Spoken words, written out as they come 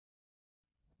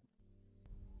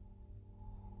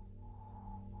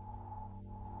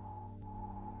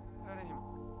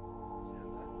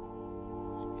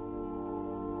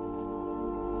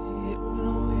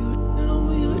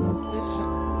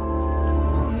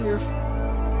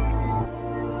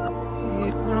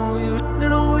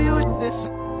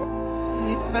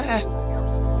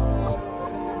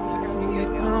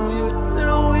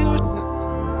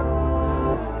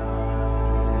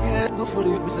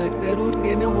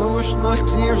Moest nog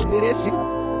zeer direct.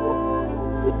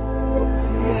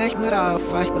 Ik moet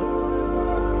afwachten.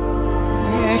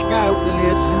 Ik ga op de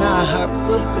les na op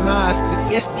de naast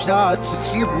de eerste zaad ze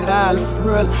sier Ralf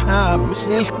smul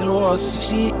misschien los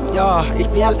zie ja ik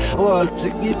wil al ze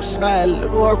gibt spel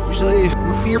door ze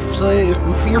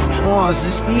vier was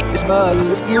is niet is wel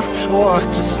is hier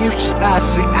wacht is hier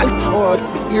straat ik al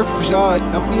is hier verzaad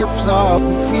dan vier verzaad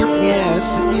vier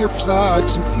fies is hier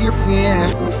verzaad vier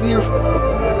fies vier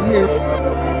hier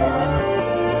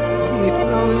ik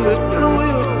know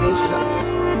this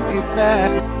ik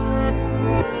ben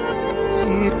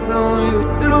you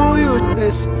know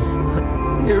this.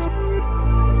 You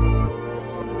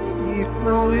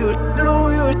know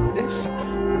this.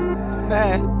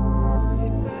 Bad.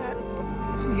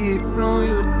 You know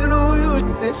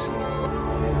this.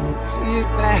 You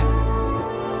bad.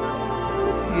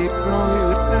 You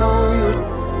know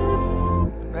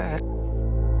bad.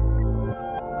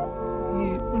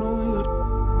 You know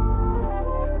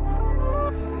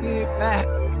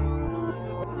bad.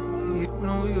 You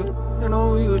know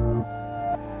you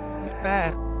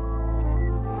bad.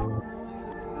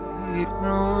 You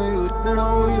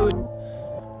know you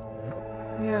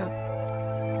yeah.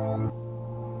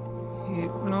 You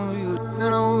know you you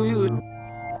know you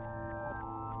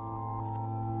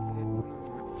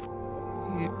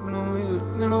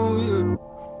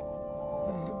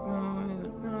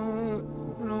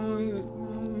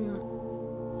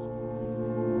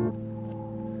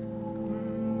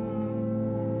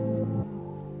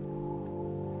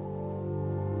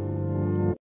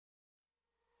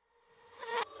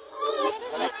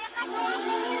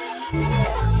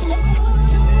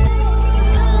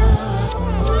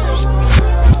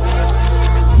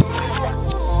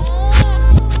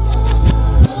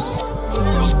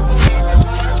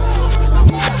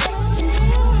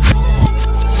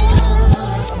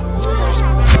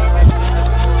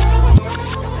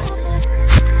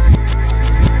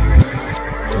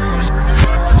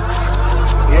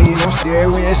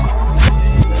there is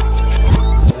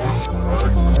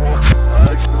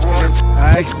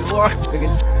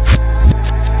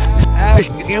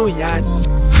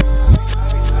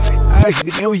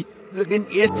Again,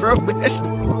 it broke with this.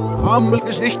 Humble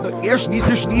is this, here's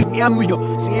this sleep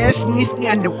yamuyo. Says he's the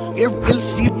end. Here will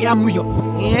see yamuyo.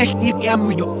 Yes, keep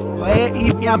yamuyo. Why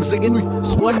eat yams again?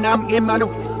 Swan nam emano.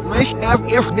 Mish have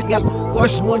the gal.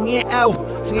 Was 1 year out.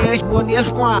 Says 1 year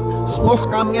fwa.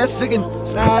 Smoke come yes again.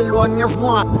 Sal 1 year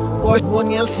fwa. Was 1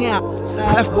 year sia.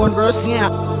 Saf 1 verse sia.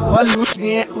 All loose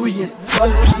near uye. All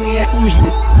loose near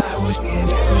uye.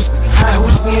 I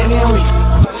was near uye.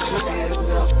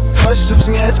 What's up,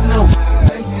 yet no?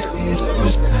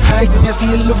 I didn't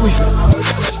feel the wish.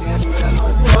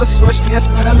 What's yes,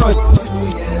 but I know.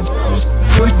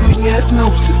 What do yet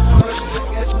no?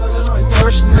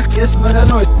 First, yes, but I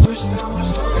know.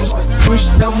 Push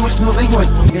down, was moving on.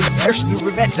 First, you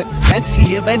revenge it. And see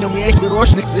him and we ain't the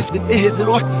Rosh existed. It's a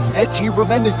lot. And she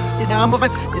revenge it. The name of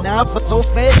it. The name of so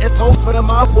fair. It's all for the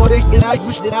mouth. What it can I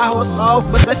wish that I was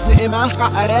out. But that's the amount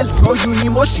I else. So you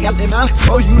emotional. The amount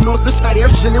so you know the study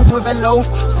of sin with a loaf.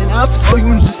 Sin off so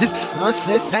you just not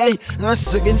say.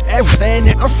 Not again. Every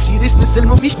saying of seriousness and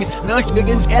movie. Not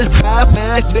again. Elf.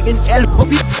 Not again. Elf.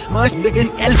 Not again.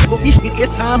 Elf.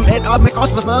 It's some and all my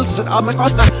cosmos. And all my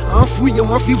cosmos. I'm free. You're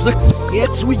more music.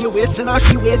 It's who you it's and I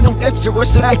she wear no picture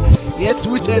what's right. Yes,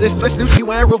 who's that especially if she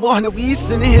wear a one of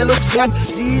weeds and the hill of sand.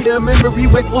 See the memory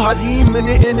with Wazim and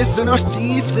the innocent or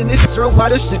seas and it's so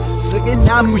what is it? Second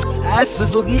nam we as a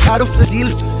sogi out of the deal.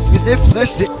 Skizif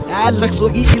such it. Alex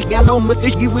sogi il gallo with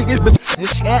the wicked but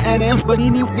it's and everybody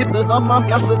knew get the dumb mom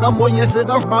gals the dumb one yes the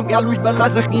dumb mom gal with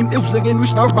Balazim if again we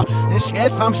start. It's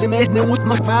I'm she made no with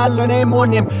my fall name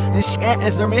on him. It's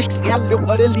as a mix gal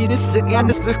what a lead is again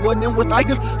the sick one with I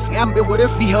scam what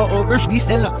if he over the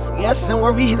seller. Yes, and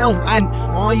we're no one.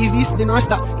 Oh, you vist the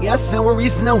nosta. Yes, and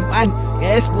we're no one.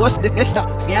 Yes, what's the testa?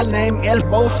 Fiel name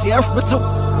elbow self but so.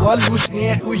 What was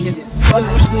near Uyan? What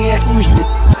was near Uyan?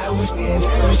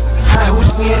 I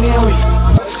was near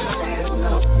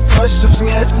What's the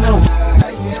fiat no?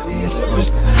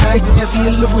 I didn't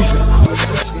feel the wish.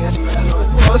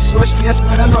 What's yes,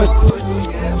 but I know.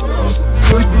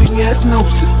 What do yet no?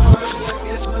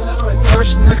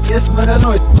 Yes, but I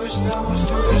know.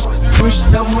 Push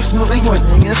down was moving on.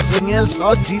 Anything else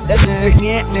I'll see that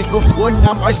I go one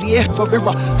I'm as the echo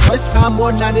river. Was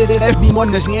someone I did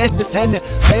everyone is yet the sender.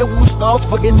 I will stop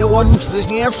fucking the one who says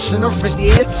yes and offers the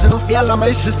heads and of yellow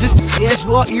my sisters. Yes,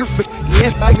 what you're for.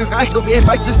 Yes, I go if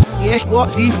I just yes,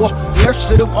 what see what. Yes,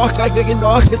 should have walked like in the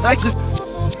architects.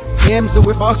 hjem, så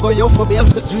vi fucker jo for vel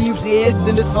for dreams.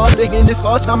 Den er så liggen, det er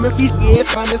så sammen fisk.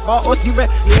 Fan is for us, you read.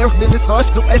 Den er så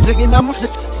så at jeg er nærmest.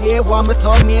 Se hvor man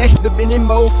tager mere, det bin en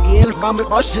mål. Hjælp mig med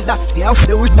bosses, der ser af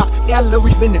det ud, der er lov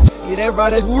i vinde. I det var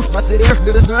det urs, hvad så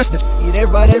det er snørste. I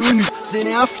det var det uden, sen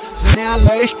er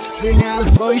løg, sen er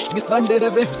løg. Hvis man det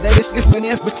er vifs, det er skiften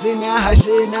efter, sen er har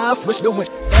sen er forstået.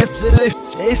 Absolut,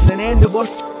 det er sen er det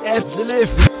wolf. Absolut.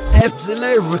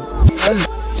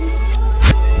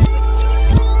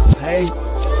 Hey.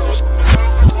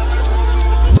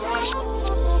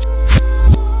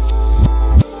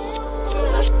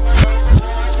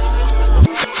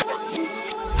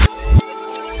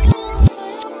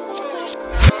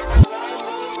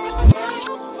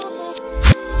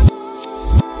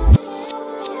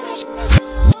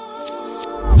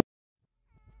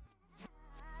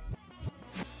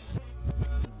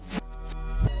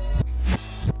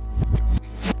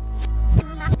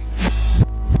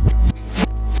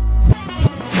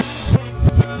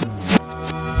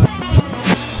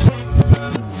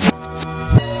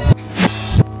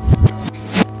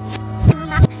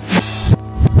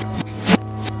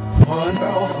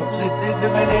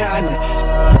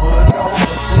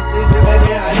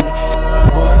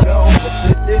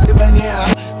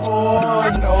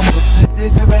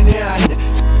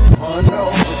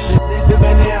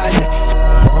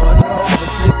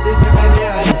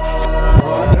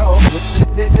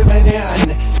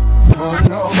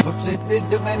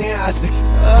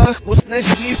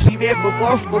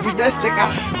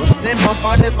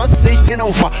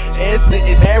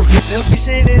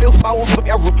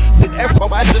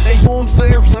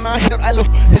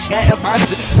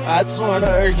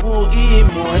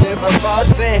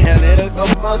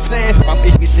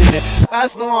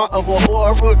 As no of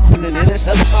war root, and then it's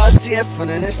a thought, and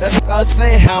then it's a thought,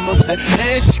 say how much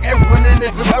everyone in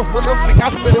this about what I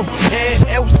forgot to do. And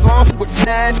it was soft with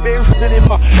 9 beers in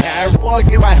my hair.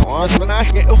 Walking my horns when I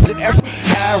get up to there.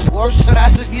 I work, so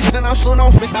that's just these and I'm so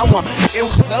no miss. I want it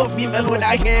was so female when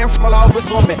I came from all over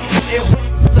woman. It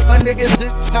the fun niggas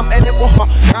some and it was my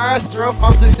master of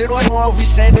I'm to sit on one we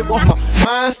said it was my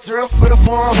master of for the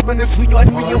forum. But if we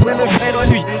don't me, you will have fed on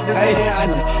you.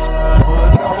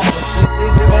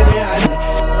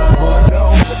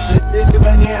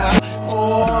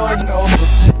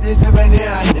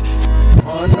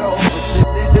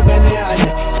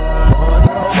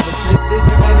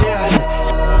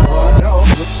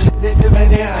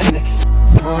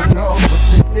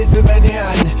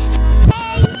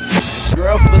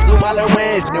 Girl for so while I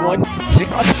ran, no one chick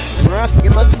I'm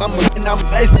asking my summer and I'm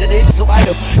faced to it so I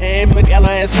do. And Miguel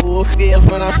ass for scale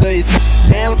when I say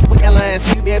hell Miguel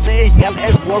ass you be a big yell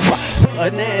as war.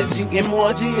 And then she get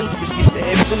more deal, which is the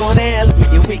F on hell.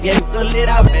 We get the lit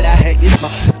up, and I hate it.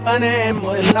 My name,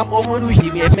 I'm over to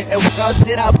you, me else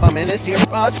sit up. I'm in this here,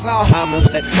 but so I'm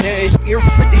upset. Hey, you're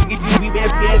pretty, you be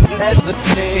bad, that's a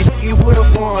hey. You would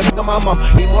have won, come on, mom.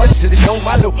 He wants to show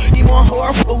my low. He wants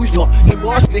horrible, we don't. He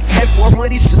wants to have more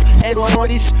money, just head on all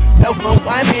this. Help my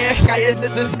why man, guy,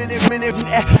 this is minute.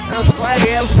 I'm swag,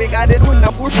 big I did when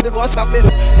I pushed it was up in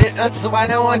it. That's why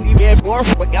I want you be more,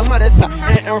 but I'm not a son.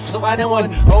 And so I don't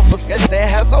want, oh, from Sky say,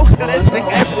 has so good as sing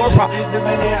at war. The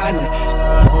man,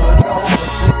 oh no,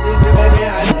 the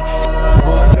man,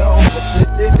 oh no,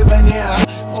 the man,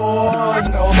 oh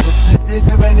no,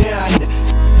 the man,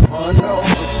 oh no,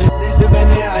 the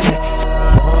man,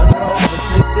 oh no,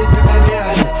 the man,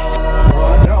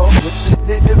 oh no,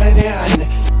 the man,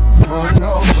 oh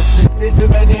no, the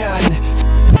man.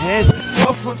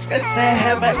 From Sky say,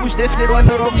 have I wish this it one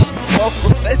of these.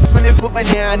 From Sky, when it put my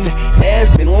hand,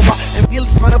 have been over and feel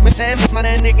smart up my shams, man,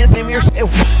 and niggas in your still.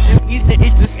 And he's the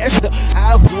itches extra.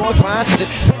 I'll walk my stick.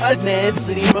 A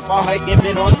Nancy before I get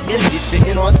in on skill. He's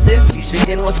shaking on this, he's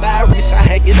shaking on Irish.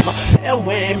 I get my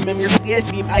LWM and your scared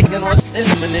team. I can on slim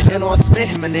and on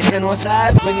spin and on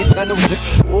side when you son of the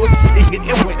old city.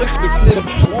 Get away,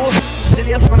 oh,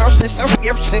 city of an ocean, so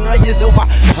everything I use over.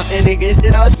 And it gets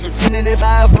it out, and it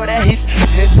by for that he's.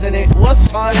 And it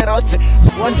was fun and out.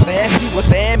 One said he was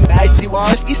saying back to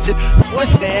was easted. One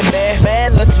stand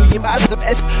bad, let's do you about some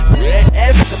S.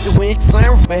 F the week,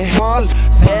 slam fan, all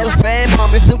self fan,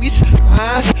 mama, so we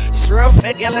sure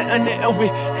fed yelling under a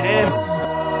wing.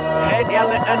 Head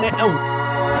yelling under a wing.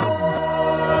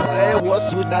 Hey,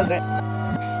 what's who does it?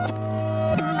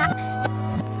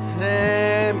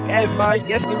 Everybody,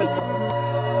 yes, give it.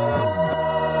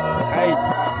 Hey.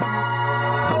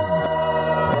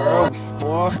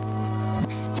 Boy.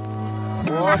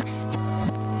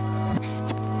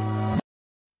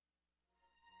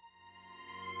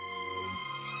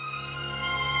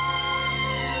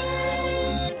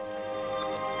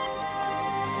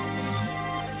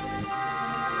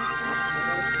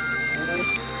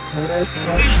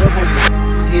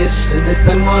 Yes, and it's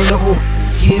done wonderful.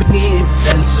 Give me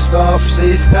sense of stuff,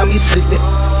 says that me sick.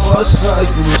 What's I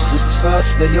use it such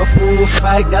that your fool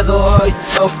fight as I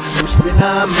of Muslim,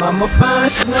 I'm a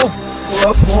fast no.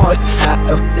 وفوت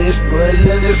أقف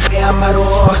كل القمر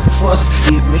وأخفص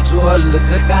يبمت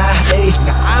ولتك عليك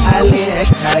عليك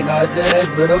قدرت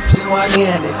برفس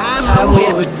وانيانك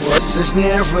أموت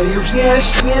وسجني فيوش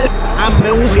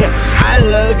عموية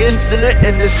على جنس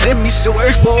لأن السمي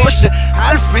سويش بوش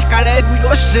عالفك على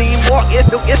ويوشي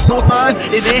موقيت ويسنوطان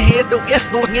إذا هيدو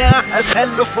يسنوطنيا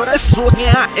أسهل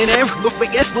فرسوطنيا إذا يفضل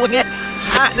في يسنوطنيا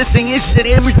عقل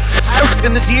سيشتريمي عرفت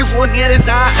نسير ونيا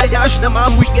نساء أجاشنا ما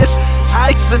مويت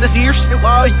Heights in his ears to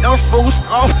all your fools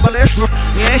off Palishma.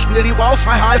 Yes, Nitty Wolf,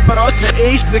 I hide, but I'll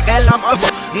say, the Galam of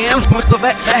Yams, but the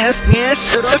vet has yes,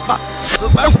 the river. So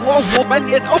that wolf will bend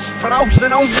it off for house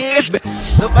and on years.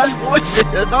 So that was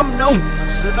the dumb no.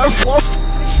 So that wolf,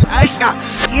 I got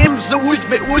him so which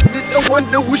bit was the one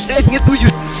that was said you to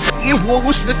you. You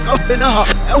was the stuff in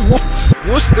a wolf.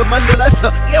 Was the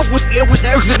Mandalasa, it was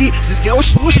everything. Since you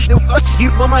was the guts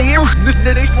you my ears,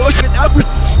 it was it up.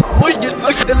 Was it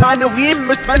like the line of him,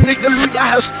 but when the Luya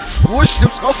house was the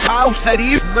stuff house that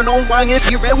even on one at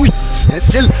your way. And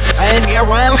still, and your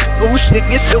rail goes to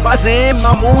get to Bazam,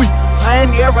 Mamoy,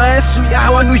 and your ass to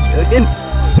Yawan again.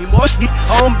 He was the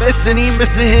home best and he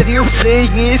must have your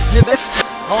saying is the best.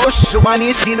 Oh, so one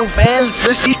is in a fail,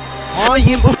 sushi. Oh,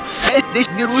 you move at this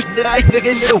news that I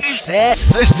can do. Say,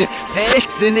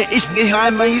 sex in the ish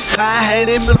behind my side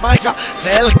in the Maka.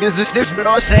 Selk is a stiff, but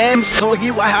I am so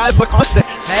you have a cost.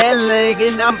 Selling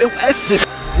in number West.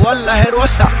 Wallah,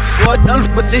 Herosta. What else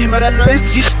but the Himalaya?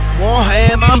 More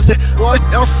ham arms. What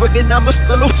else for the numbers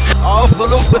below? All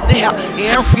below, but they have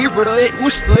air fever. It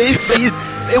was the face.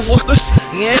 It was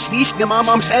yes, nicht the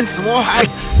Mamam sense more high.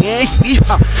 Yes,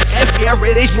 if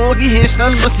ready, Smoggy, his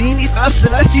son, Massini's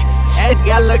absolutely. Ed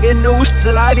Gallagher knows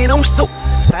the lady knows so.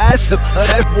 Sass,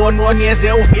 that 1 years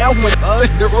old, young with us,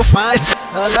 the rough eyes.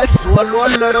 Let's swallow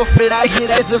a lot of it. I hear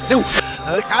that's a two.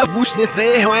 A caboose, let's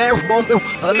say, where bomb,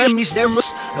 a lemmis, there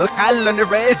was a calendar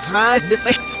red side, the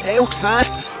elk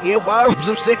fast. It was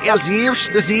some sick as years,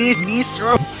 the seas, these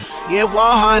from. You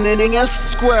are anything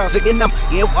else squares again.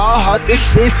 You are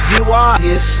this is you are.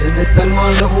 Yes, and it's done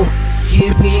wonderful.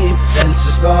 Give me sense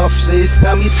of stuff, says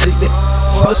that me sick.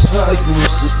 What's I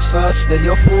use it such that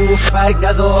your fool fight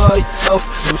as I of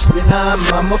Muslim,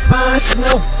 I'm a fast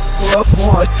no.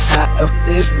 Wafot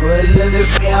أقف كل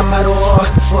القمر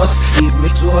وأخفص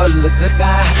يبمت ولتك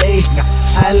عليك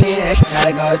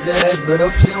قدرت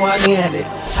برفس وانيانك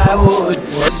أموت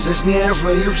وسجني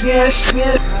فيوش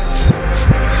يشميت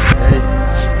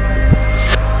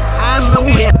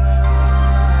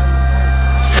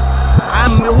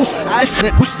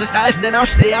Eisne musstest eisnen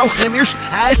aus der auch nem Jüsch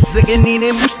Eisgen in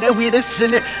dem Muster wie das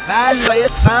Sinne weil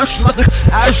jetzt ausschmassig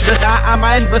aus das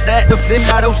mein was auf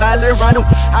Zimmer aus alle Rano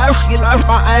ausgelaufen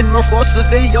bei einem Fosse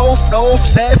sie auf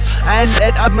selbst ein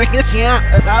et ab mich jetzt ja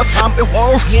da fahren wir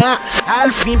hoch ja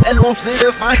alfim elom sind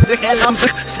fast der Kellam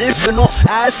sich siffen noch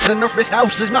essen auf das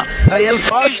Haus ist mal el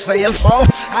Bosch el Bau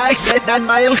ich geht dann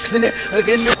mal Sinne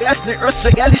gegen die erste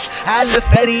Rösse gallisch alles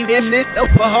der wir nicht auf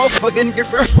Hof gegen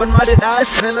gefürst von mal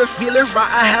das feeling right,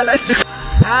 I had like to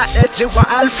at you,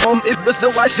 I'll form it was a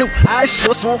wash you, I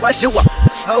show so wash you.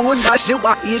 I wouldn't wash you,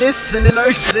 I eat this and the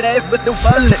lurch today, but the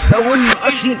wallet, I wouldn't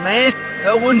wash it, man.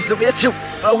 I wouldn't so get you,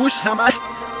 I wish some ass,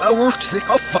 I work sick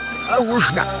off, I wish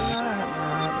that.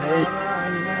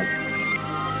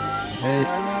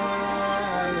 Hey.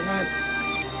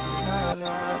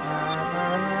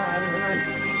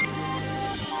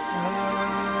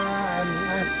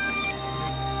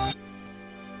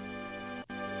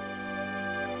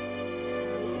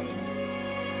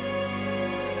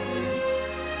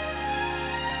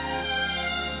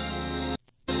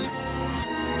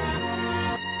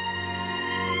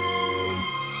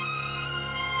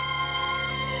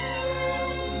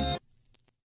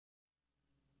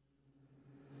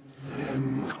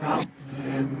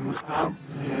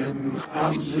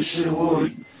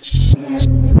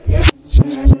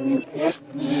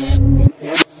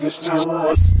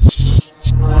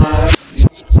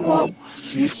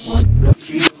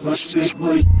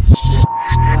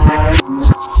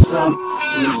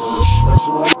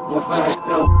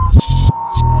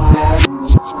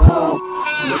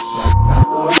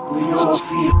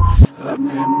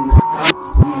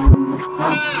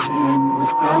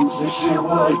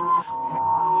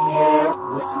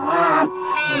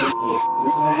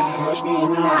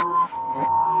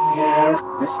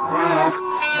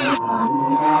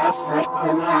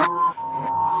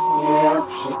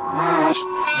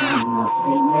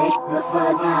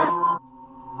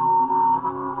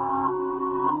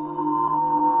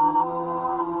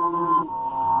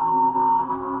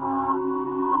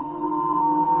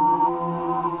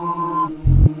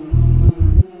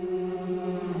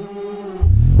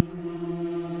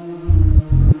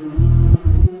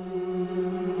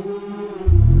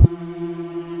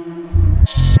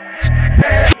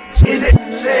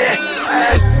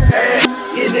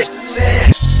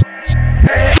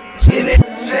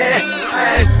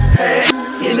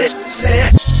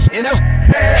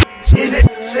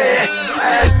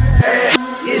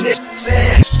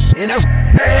 You know,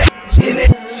 in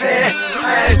it, say,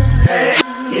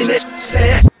 in it,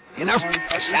 say, you know,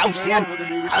 South Yan,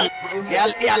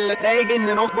 Yalla Dagan,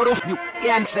 and off of you,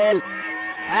 Yansel,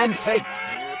 and say,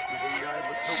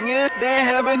 Smith, they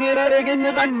haven't yet again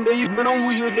the thunder, you've been on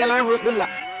with you, Gala Rugula.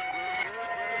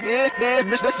 Yes, there's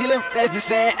Mr. Siller, that's to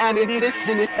say, and it is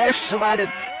in it, that's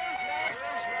survived.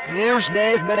 Here's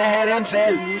Dave, but I had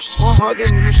Ansel, you small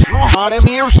hugging, you small heart, and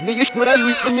here's the issue that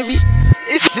we've been to be.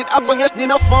 Is it up against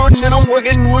in a phone and I'm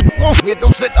working with off with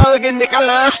those that again the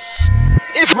colors?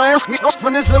 If my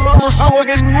often is a lot of our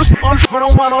again was on for a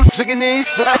one on second days,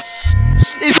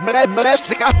 if but I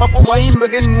stick up away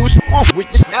again was off with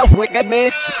the self wicked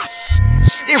mess.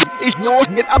 If it's no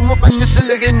get up on the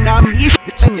silicon, I'm used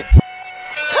to sing it.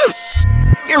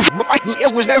 If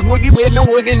it was never working with no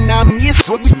again, I'm used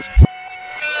to it.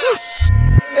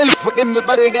 If forgive me,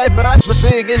 but I got but I was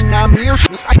saying, I'm used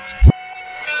to it.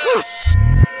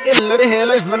 Illa the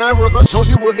hell is when I work on so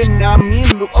you work in me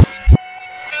look off.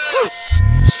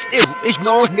 If ich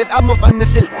noch get up on the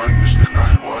sill.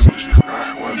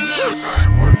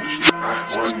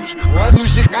 Was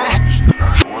muss the guy?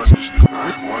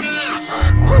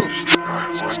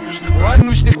 Was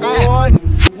muss the guy on?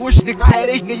 Wusch the guy,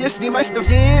 ich just die meiste of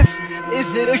this.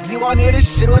 Is it the one here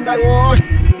is shit on the wall?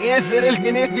 Is it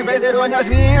the net you better on as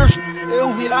mirrors? You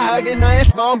will have a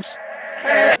nice bombs.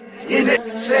 In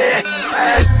it, say,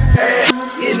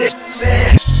 in it,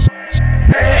 say,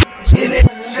 in it,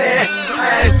 say,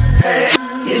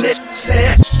 in it,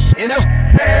 say, you know,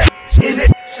 in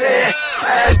it, say,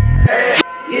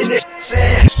 in it, say,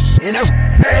 you know,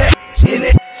 in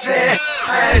it, say,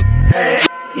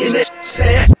 in it,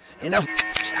 say, you know,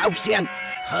 South Yan,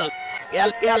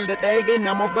 the day again,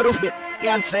 I'm over the bit,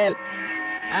 Yansel,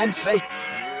 and say.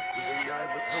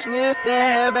 Smith, they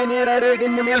haven't yet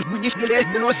again the milk, we just get it,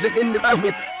 no second about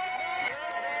it.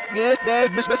 Get there,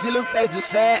 Mr. Siluk, that's to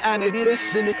say, and it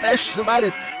is in the cash about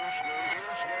it.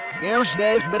 Here's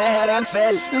Dave, but I had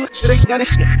Ansel. Still got it,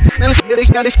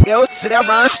 go to the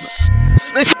rush.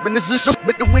 Smith, when this is up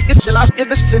with the wicked, still I've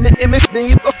ever seen the image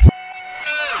name of.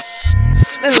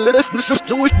 Still, let us miss up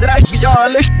to it that I get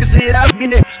all this, you see it, I've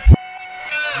been it.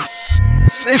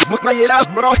 Smith, look like it,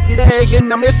 I've brought it again,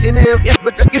 I'm missing it, yes,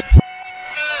 but I guess.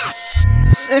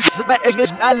 It's about a good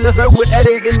dollars or what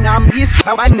again, I'm used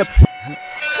to wind up.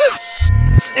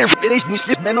 If it is me,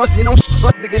 then I see no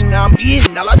spot again, I'm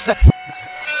in the loss.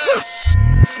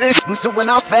 So when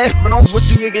I fast, but on what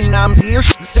you again, I'm here.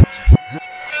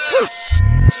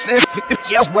 If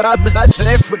you have what I was, I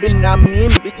said, again, I'm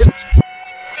in because.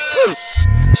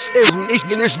 Ich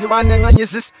bin nicht gewandt, und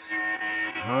es ist.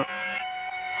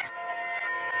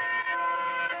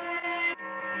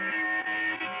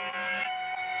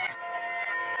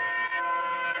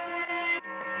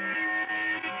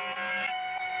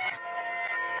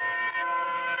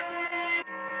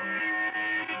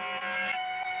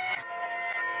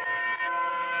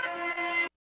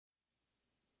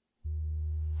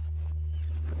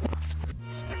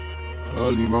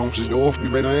 Die Maus ist doof, die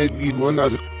ben nou niet man,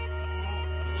 also.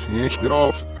 Is niet echt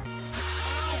drauf.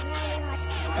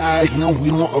 Ja, ik nou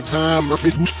hier nog op samen, maar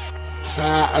vis moest.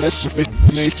 Alles vis,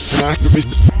 nee, snaak de vis.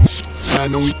 Ja,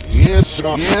 nou, yes,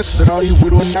 je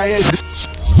wordt een nijd.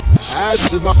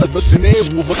 Als het nog het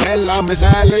beseneef, hoe we hella met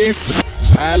zijn leven.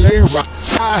 Zijn leven,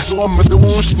 zo met de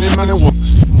woens, neem maar een wop.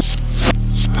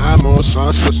 Maar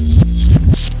zoals dus.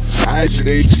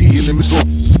 Ik zie hier in mijn stop.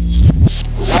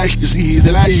 Ik zie hier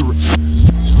de lijven.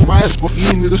 Maar of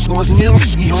je dus nog eens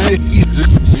niet hoort iets,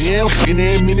 snel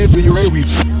geen minute bij je rewie.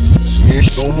 Snel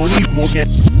gewoon niet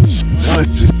mogen. Dat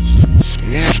is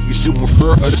je ziet me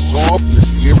voor uit de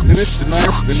softness. Je hebt is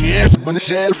nog de neer van de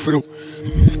zelf.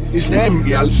 Is hem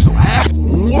geld zo echt.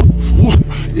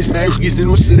 Is nou gezien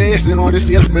hoe ze reizen naar de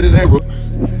zelf met het hebben.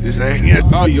 Is eigenlijk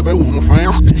niet al je wel om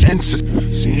 50 chances.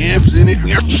 Ze heeft ze niet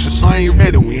netjes zijn je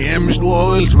verder. We hebben ze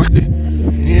wel eens maar.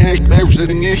 Ja, ik blijf ze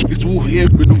niet echt toe.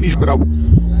 Ik ben nog niet brouw.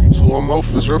 So I'm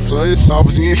off the surface,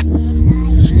 obviously.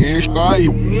 Ich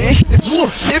echt, so,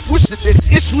 ich wusste es,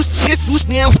 ist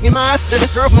mir auch gemaßt, das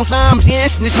ist auf dem Flammen,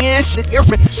 nicht,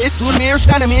 ist so mehr,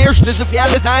 stand am ersten, das ist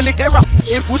alles eine Kerra,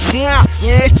 ich wusste ja,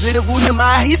 ich sehe, wo ne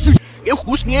mal hieß, ich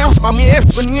wusste ja, bei mir,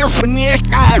 von mir,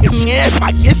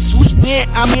 bei Jesus, mir,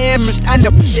 am mir, mich an,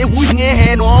 ich wusste ja,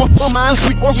 hin, auf, mal,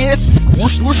 ich wusste ja,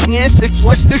 ich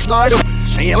wusste Leute,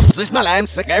 ich ist mal ein,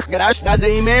 sag ich gerauscht, dass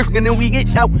ich mir, genau wie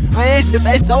geht's auch, ich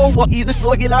weiß so, wo ich das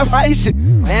Logi lauf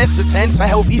reißen, es ist ein, zwei,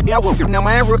 help ich, ja, now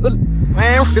my ruggle,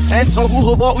 my sense of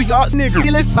who what we got, nigga,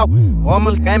 kill us so,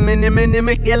 woman, come in,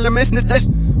 kill the business,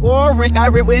 or we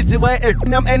carry ways to wait,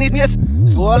 and I'm anything,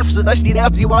 so all of the dusty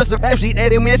dabs, he was the best, he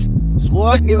did miss.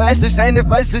 Swag, die weiße Steine,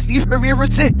 falls es lief bei mir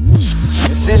Ritze.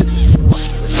 Es sind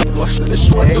the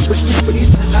swag, the push for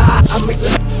these I'm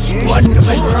making one of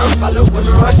my follow, one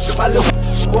rush to follow.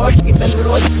 Walking the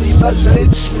road, sleep, but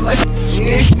it's like,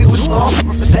 it was long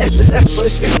for the self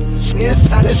push.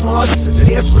 Yes, I just want to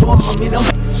live from my minnow.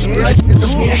 Right in the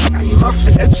fish, I'm off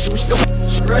the head, so still.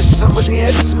 Rush somebody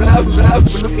else, bravo,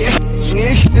 from the fish.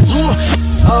 Yes, it's all.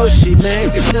 Oh, she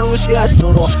made it, no, she has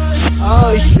no more.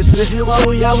 Oh, this is what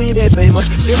we are, we may pay much.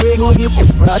 See, we're going to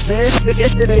give process to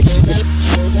get the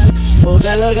next. Oh,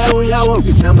 talaga uya wag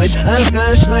naman ang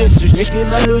cash so shake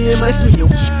maluya mas niyo.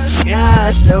 Yeah,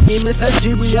 still famous as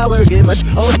Shibuya working much.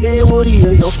 Okay, what do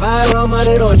you fire on my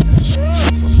road?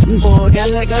 Oh,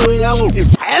 talaga uya wag.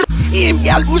 Im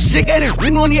gal usigar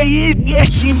non ya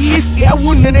yetim ya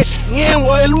wunne ya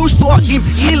walus toxim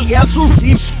il gal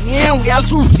surtim ya gal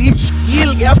surtim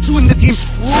il gal sunnetim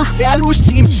ur gal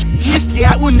usim is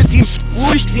ya unnetim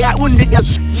ur ya unnetim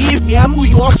if ya mu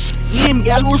york im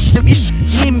gal ustabis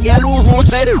im gal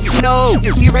uronsed no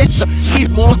he reads if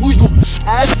more good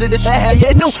acid that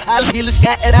ya no I'll feel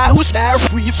scat I was there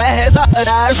for you fahad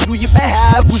I for you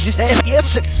fahad was you say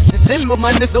gifts the simple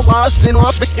man is the was in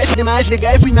off sketch the match the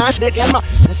guy we match the camera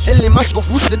السلم مشكو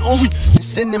في وسط القوي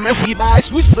السن ما في بقى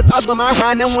سويت في الارض مع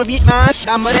فانا وبيت ماس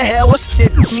عمال اهوس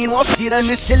مين وصي لان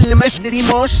السلم مشدري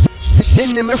موش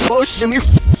السن ما فوش نمير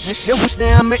نشوش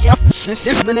نام يف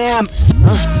نشوف بنام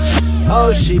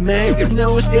Oh, she made it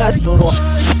no gas to rock.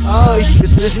 Oh,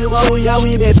 this is what we are,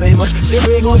 we may pay much. She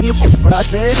bring on you for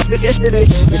process to get the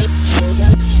next.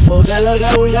 Oh,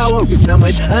 talaga we are working now.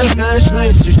 My cash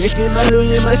nice, so shake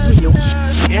maluya mas niyo.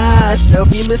 Yeah, still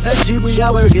famous as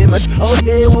Shibuya working much.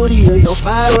 Okay, what do you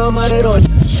fire on my road?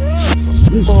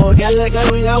 Oh, talaga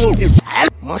we are working.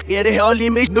 Market it all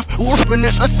in the force when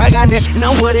it's a sagan.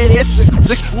 Now what it is,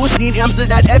 what's the answer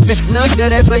that effort? Not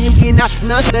that ever you mean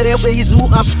not that ever you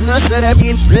zoom up, not that I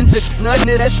mean princess, not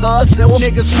that I saw so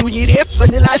niggas who you there for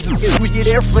the last we get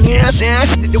there for the ass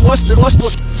the was the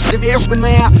roast severe when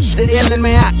my sit there in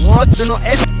my want to know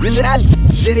S mineral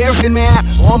sit there in my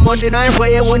on Monday night for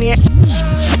you one year.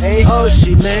 Hey, oh,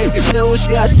 she made it no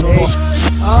gas to rock.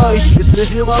 Oh, this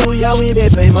is what we are, we may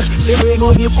pay much. She bring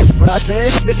on you for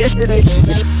process to get the next.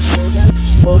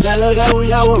 Oh, talaga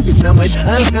we are working now. My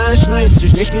cash nice, so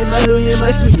shake maluya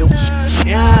mas niyo.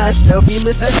 Yeah, still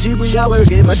famous as Shibuya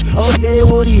working much. Okay,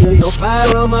 what do you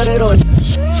fire on my road?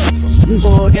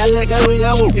 Oh, talaga we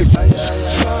are working.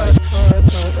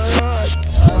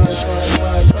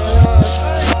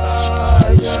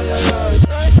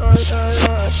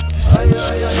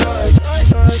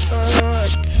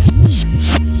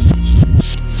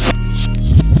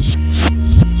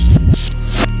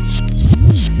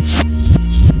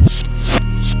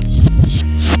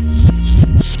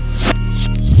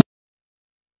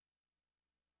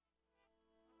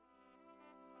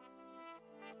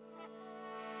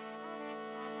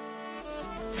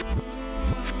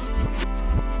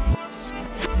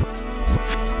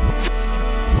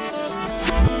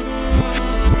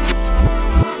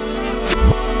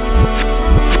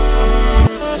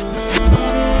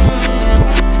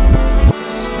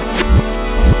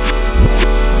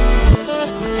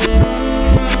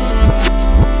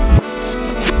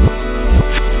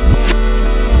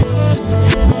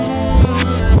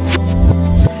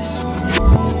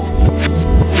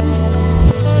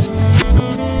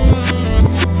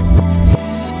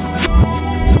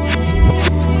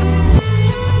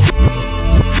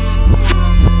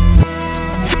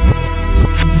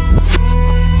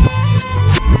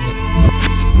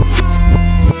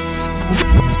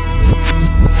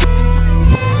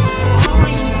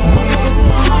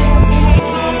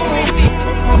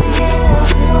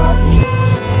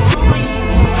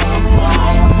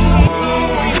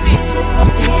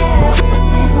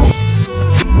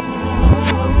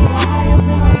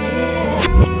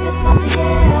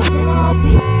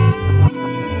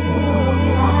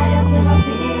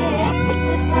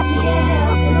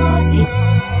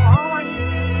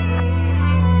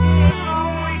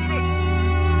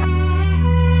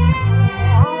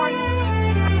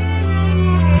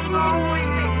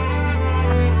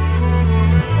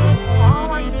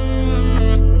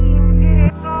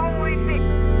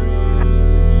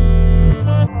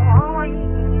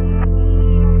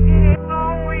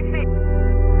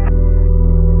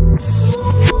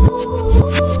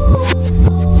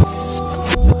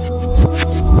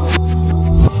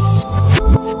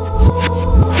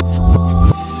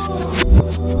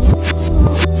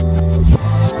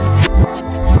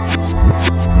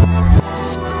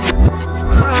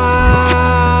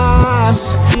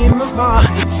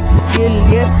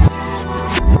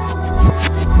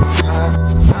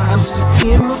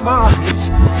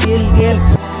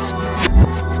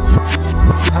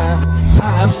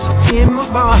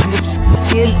 مفاهنبس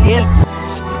يل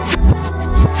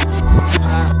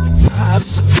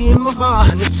Absurdly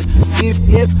mafahnips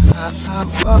Yip I'm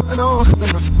fucking off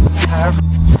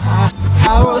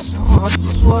I was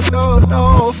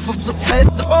no from the bed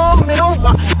oh me no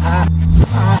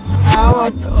I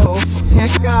want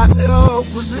to got it all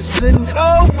was it in it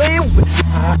all way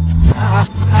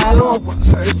I don't want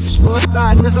to sport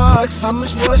on the socks I'm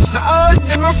supposed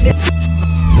to in my feet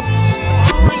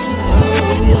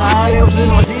we lie ups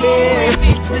and was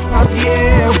here it's not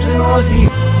here ups and was here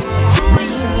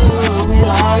we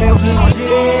lie ups and was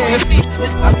here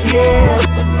it's not here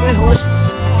but me hoş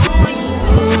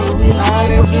we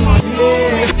lie ups and was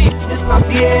here it's not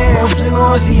here ups and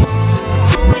was here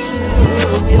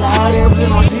we lie ups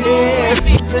and was here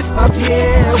it's not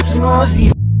here ups and was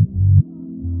here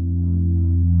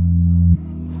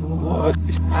what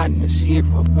is on the sea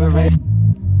of the rest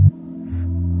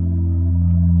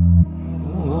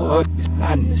what is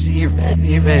on the sea of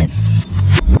the rest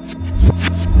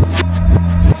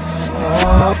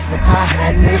I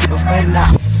had never been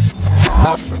out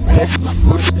I forget my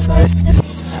first best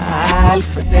I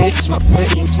forget my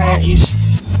fucking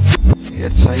taste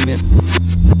It's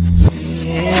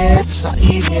a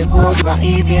even good my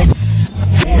even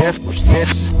If was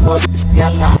this what is the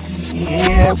Allah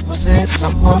If was it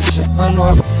some option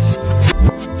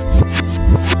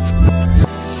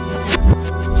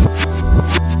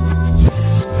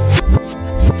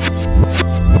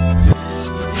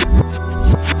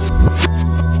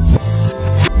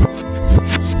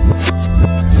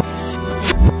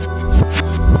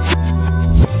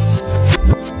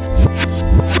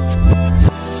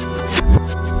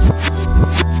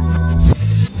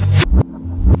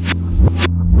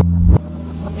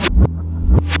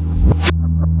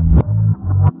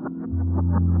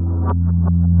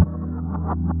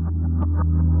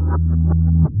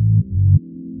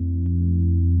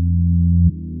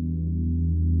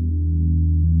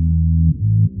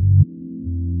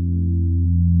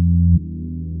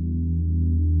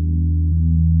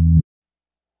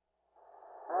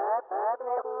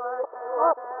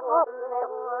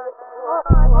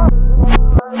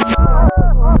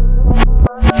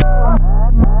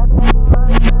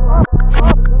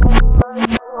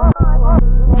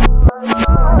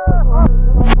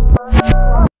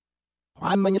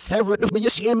I'm in your separate of your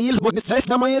shame, you'll book the test.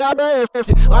 Now, my other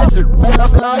 50. I said, fell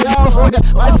off for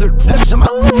the I said, test my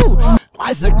ooh.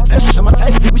 I said, test my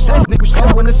test. We says, Nick, we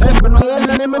said, when the safe, but my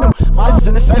yell and him. Why is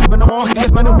in the safe, but I'm all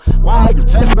gave man. Why I get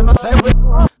safe, but not safe.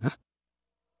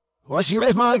 What's she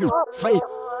raised my fate?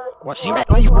 What she read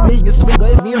when you believe you swing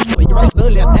if you're still you race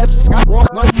early at F Scott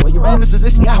walk night or you ran this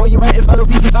is how you write if other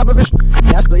people stop a fish.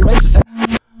 That's the race to say.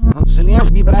 So near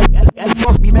me, but I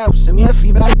both be now. So near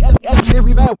me, but I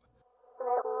every vow.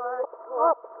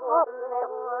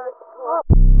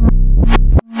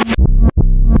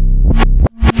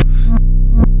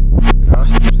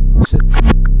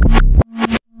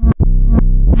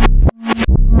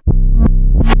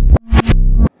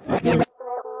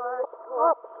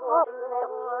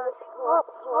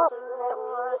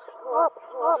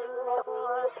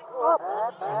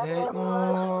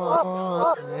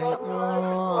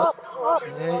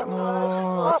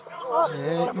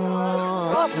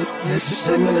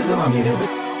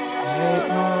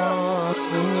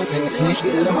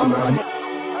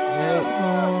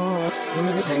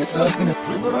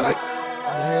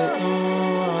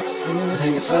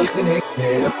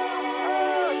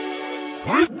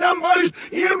 Somebody,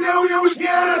 you know you was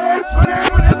scared of that for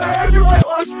them when they had you like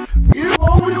us. You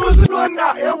always was on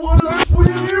that. It was us for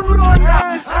you on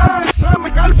that. I'm some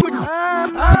California.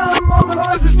 I'm Mama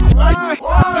Lazarus. Like,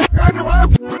 wow, kind of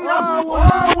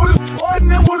wow,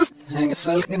 what is hang a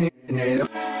sulking in here.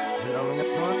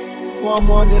 One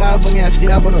more did I bring a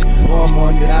seabon. One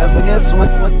more did I bring a sweat.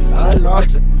 I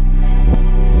lost it.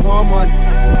 One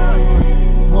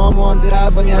more did I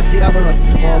bring a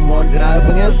seabon. One more did I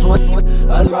bring a sweat.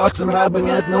 I lost some rapping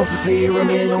at no to see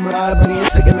remain on rapping.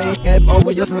 Yes, I can make it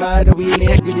over just ride a wheel.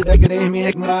 Make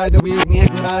me ride a wheel.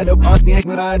 Make me ride a past. Make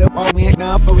me ride a pop. Make me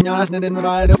off of Yas and then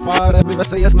ride a far. I be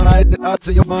say yes, ride the arts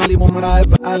of your family. Won't ride,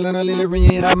 but I'll a little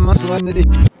ring. I'm a swan.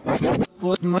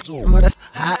 What much more that's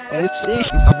hot at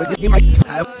station. Somebody might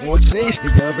have what says the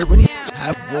everybody's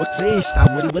have what says.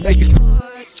 Somebody with a kiss.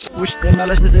 Push them all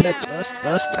as the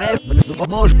first time, but it's a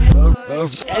more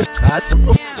of some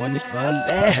roof. When it fall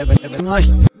there, haven't nice.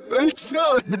 It's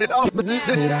good, but it off, but this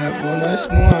is it. I want a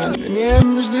small, and yeah,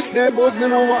 Mr. Step was the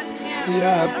no one.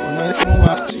 I want a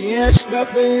small, yes, the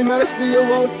famous to your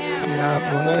vote.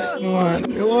 I want a small,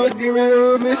 you want the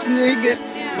real Miss Nigga.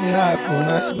 I want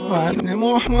a small, the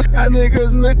more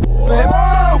niggas met.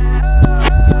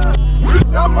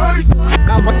 Somebody.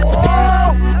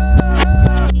 Oh.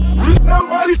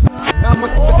 Somebody.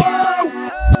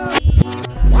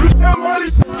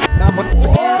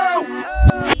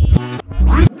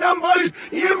 Somebody,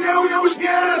 you know you was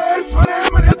scared for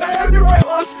them and they had to write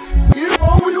us. You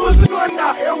always was the gun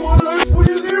now. It was us for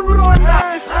you zero on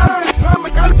that. I'm a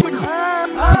gun for you.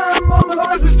 I'm on the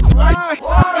license. I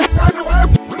got the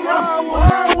wife.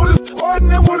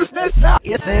 What is this?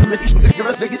 Yes, and the beach give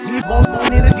us a see bone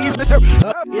in the sea, Mr.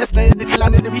 Yes, they did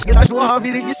land in the beach, and I saw how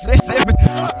he gets next.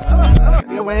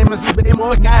 Your way must be the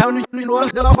more guy on the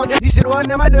north. The love that you should want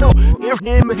them. I don't know. Your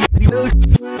name is the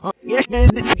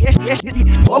yes,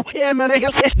 oh, yeah, man, I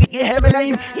guess you have a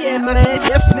name. Yeah, man, I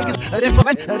have snickers. I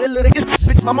didn't get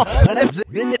 6 mama. I have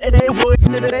been a day wood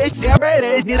in the day. See, I read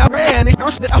it. Did I read it?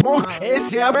 Don't I won't.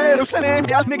 It's I read it. Same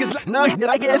niggas. No, did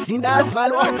I guess in that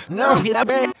side? No, did I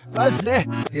read? Was there?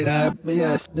 Did I be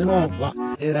yes? The no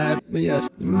one. Did I be yes?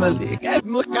 The Malik. I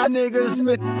look at niggas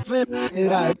with flip.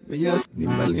 Did I be yes? The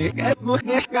Malik. I look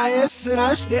at guys and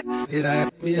I stay. Did I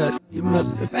be yes? The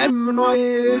Malik. I'm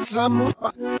no some.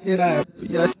 Did I be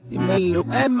yes? The Malik.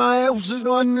 And my house is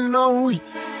going to know.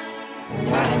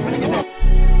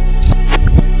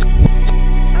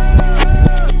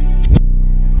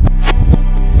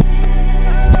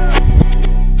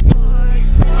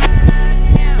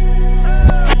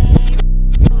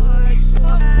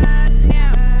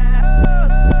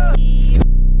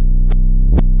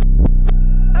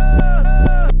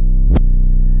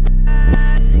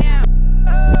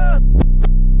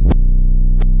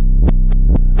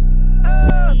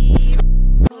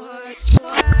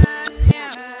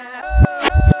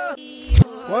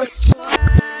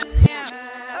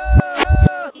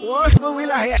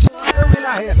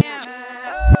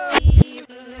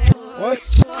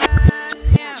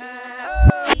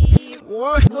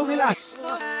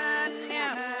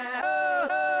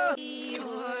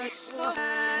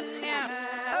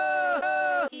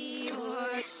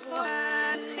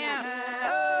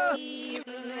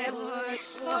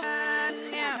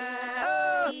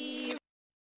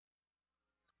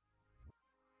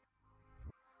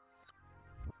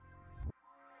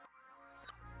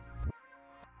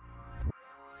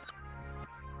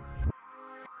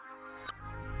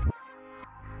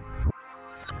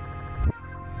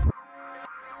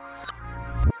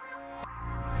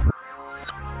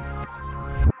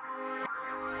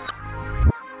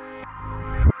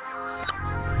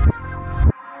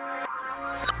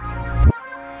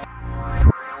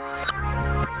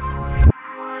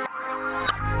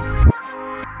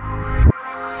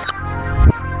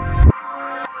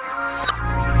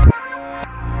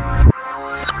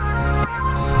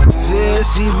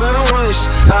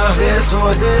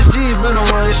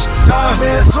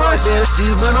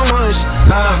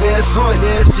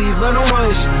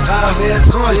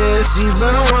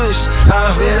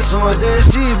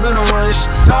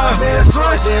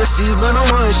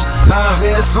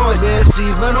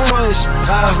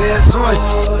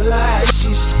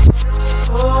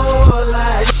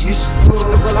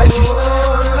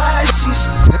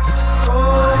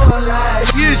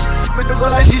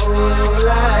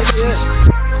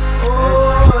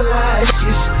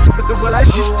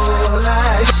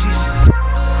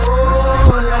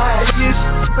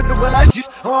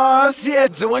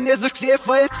 When there's a clear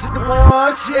fight, the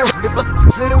one share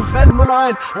the city of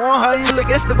Felmuline. Oh, how you look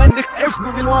at the band of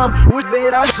every one would be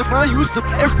it. I should find use of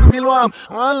every one.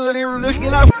 Only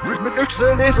looking up with the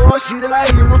service or she the light.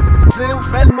 City of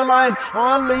Felmuline.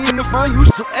 Only in the fine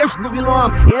use of every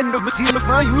one. End of a seal of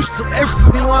fine use of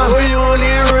every one. Oh, you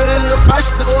only read the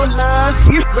past the old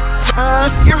last year, but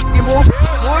fast year you move.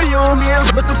 Oh, you man,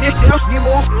 but the next house you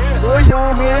move. Oh, you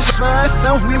man, fast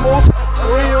now we move.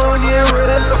 Oh, you only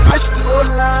read the past the old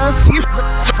last year, but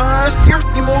fast year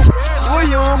you move. Oh,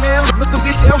 you man, but the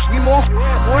next house you move.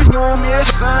 Oh, you man,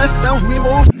 fast now we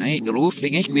move. Nee, de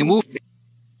roofing is we move.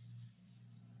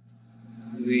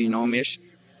 Wie nou mis?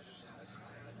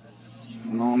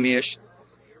 Nou mis.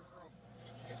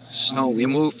 Snow we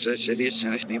move, so it is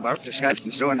and it's me about to scratch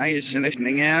and so nice and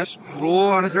anything else. Roll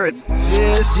on the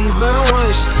Yes, even a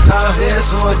wish. I've had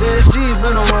so this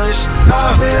even a wish.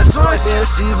 I've had so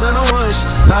this even a wish.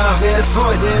 I've had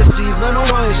so this even a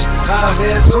wish. I've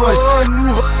had so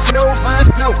no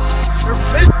fast no.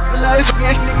 Perfect life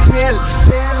can't niggas hell.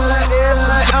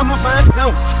 I'm a fast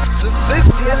no.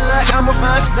 Success like I'm a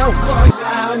fast no.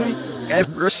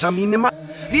 Ever some in my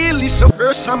really so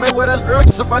first time I would have heard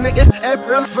so fun against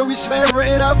April for we swear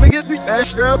it up and get me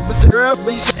faster up, but the girl,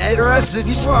 we said, or I said,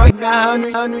 you saw it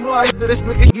down, I knew I better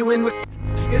speak you in with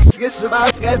skis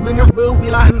about get me no bill we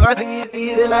like nothing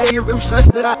eat like you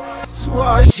obsessed that I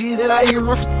swear she that I hear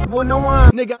no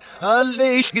one nigga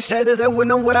unleash you said that we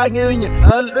know what I give you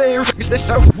unleash is the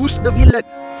surf boost the village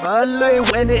Allah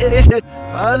when it is that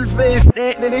all faith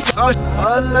and it's all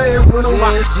Allah when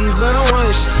I see when I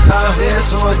want I feel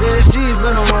so this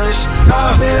even once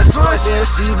I feel so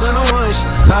this even once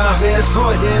I feel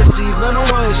so this even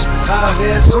once I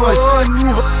feel so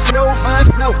no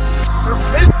fast no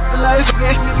surface life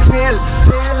yes niggas hell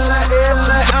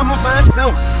I'm a fast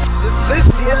now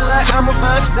I'm a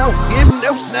fast now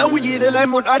no snow you the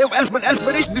lemon I don't elf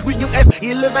but ich bin you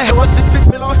you live a house it picks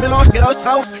me off get out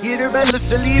south you the bell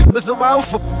to leave but so wow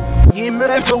for you me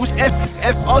that post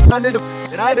F all none of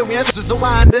and I don't answer so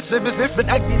why this is different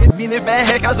I been in bad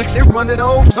heck as I say run it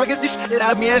over so I get this that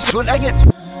I mean schon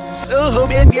again so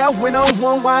ben ja when I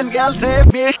one gal say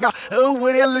fish now oh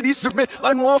what hell this submit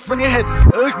one off from your head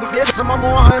ich bin jetzt mal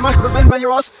more ich mach wenn man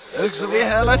your ass ich so wie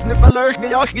hell ist nicht belurk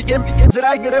mir auch gegeben that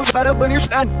I get outside up on your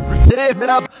stand today been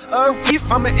up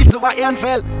if I'm ich so I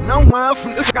answer no mal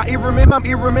von ich got you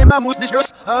remember muss nicht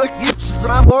das gibt's so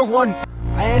I'm more one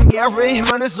and Gary,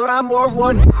 man, is what I'm more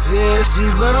one. Yes,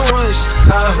 even a once.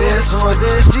 I feel so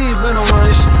this, even a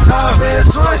once. I feel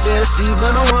so this,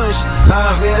 even a once.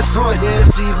 I feel so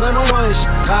this, even a once.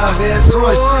 I feel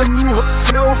so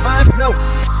no fast, no.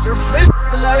 Surface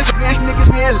the life, yes,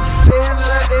 niggas, yeah.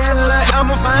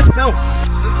 I'm a fast, no.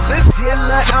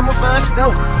 I'm a fast,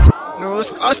 no. No,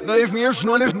 us live here,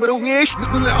 so if we don't get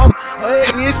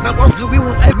yes, not off, so we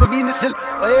won't ever be in the cell.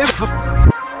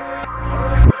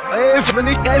 Wenn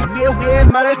ich gleich mir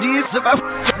gehen, mal das ist es auf.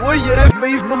 Wo ihr das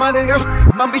mich nur mal den Griff,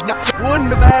 man mich nach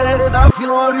unten werdet auf die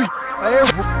Leute.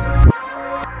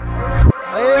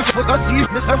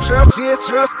 Fokussiert bis auf Surf, sie jetzt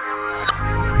Surf.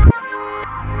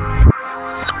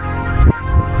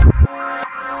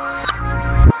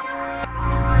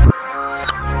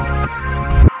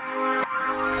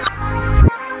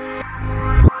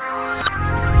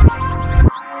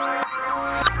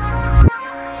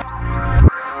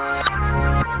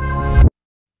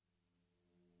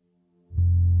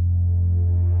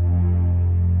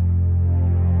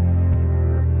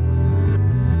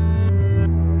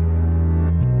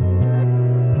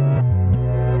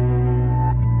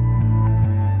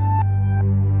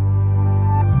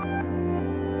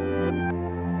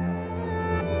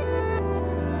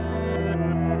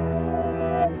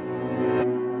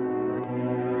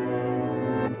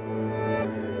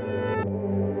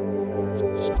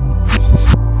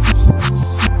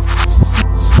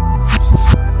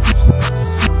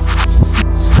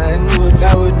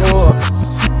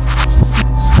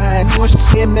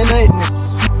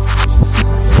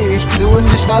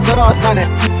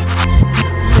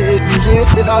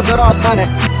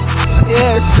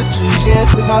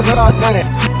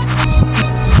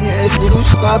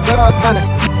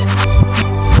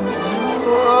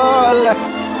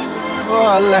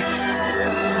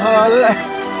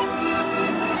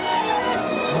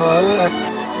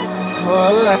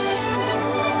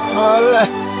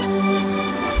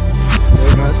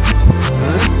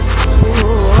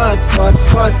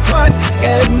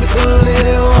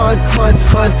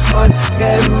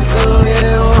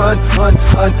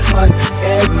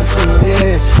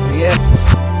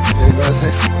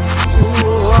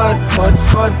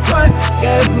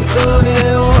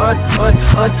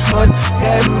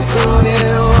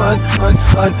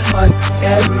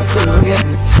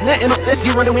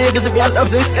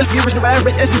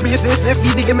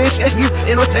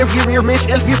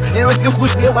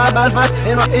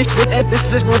 Ich sit at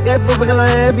this is what that bubble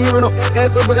line be no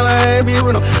that bubble line be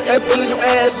no that pull your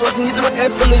ass was easy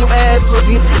that pull your ass was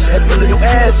easy that pull your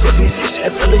ass was easy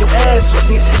that pull your ass was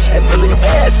easy that pull your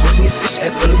ass was easy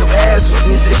that pull your ass was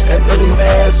easy that pull your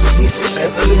ass was easy that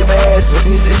pull your ass was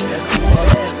easy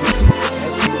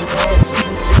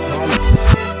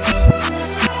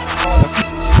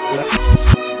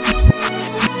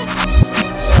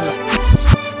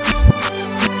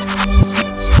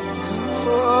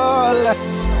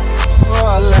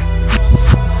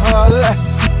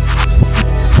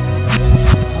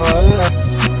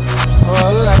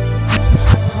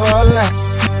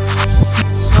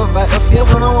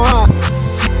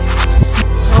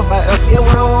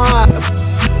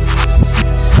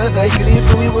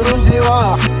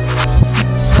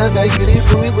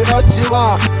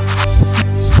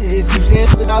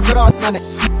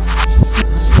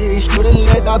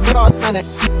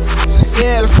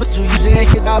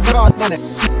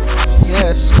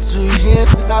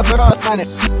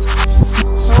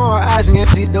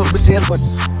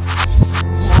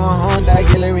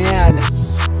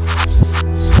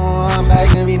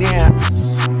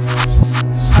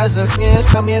as a kid,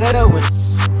 come here to do it.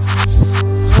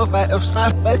 So if I have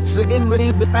smart bets again,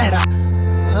 really be better.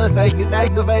 I could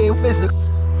like the very physics.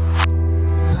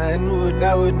 I knew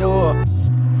that would do.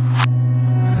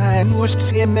 I knew it's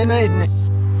skin and I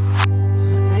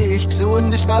so in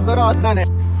the stabberat done it.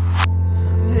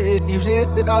 You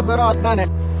said the stabberat done it.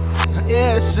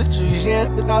 Yes, you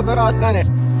said the stabberat done it.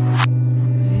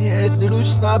 Yeah, the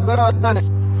stabberat done it.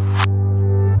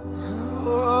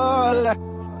 Hola,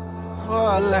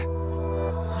 hola,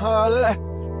 hola,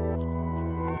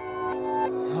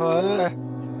 hola,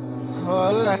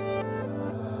 hola,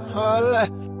 hola.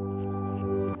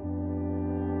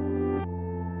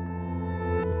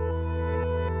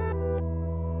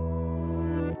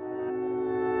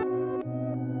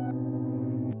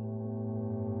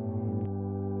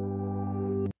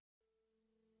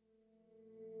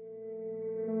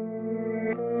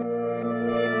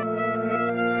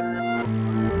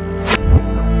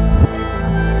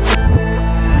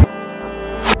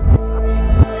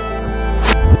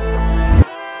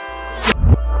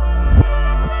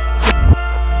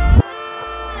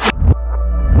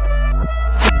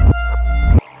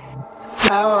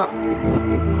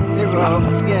 Never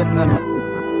forget that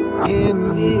him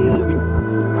will be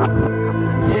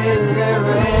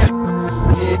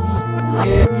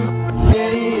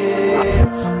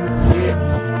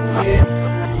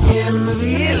him will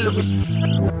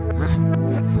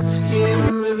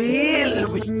be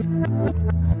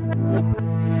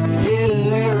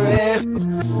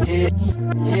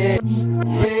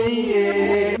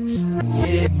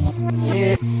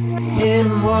him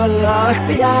will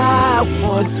I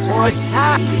would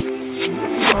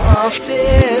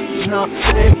office no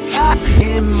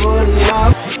him will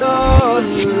love the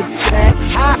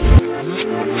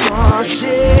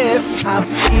shift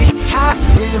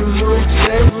him with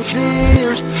several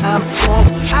years I'm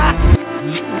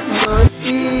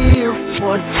here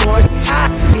for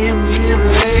him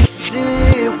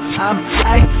relative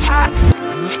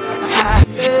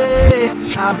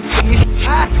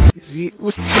See,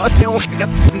 was fast now, got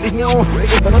the new,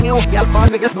 but on you, I'll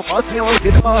find the guest no fast now, if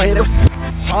it all hit us.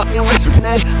 Hot now, it's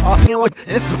net, hot now,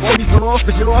 it's always the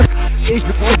official art. Age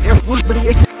before they're full for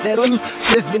the said on you,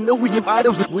 says you know we buy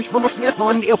those, which from a snap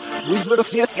on you, which would have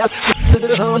snap, yeah, to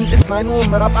the home, it's my room,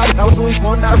 but I'm house, we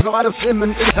found out a lot of him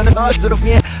and it's on the thoughts of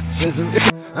the says me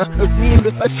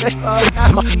with a slash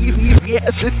I'm a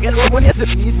yes, it's get one yes,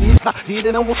 if you see,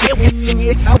 then I will fail with me,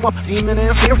 it's how I'm team and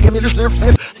a fair, give me the surf,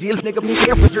 see if nigga me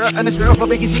care for your and his girl for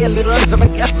big see a little some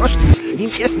gas rush. He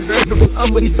guessed his girl with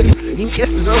somebody's buddies, he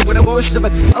guessed his girl with a bush,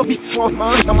 but I'll be 4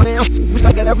 months, someone else, we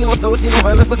like every one so see no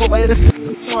let's look away this.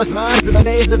 What's mine to the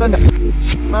day to the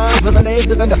mine for the day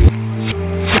to the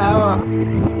power.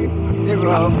 Never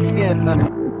all forget that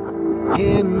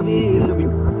him will be.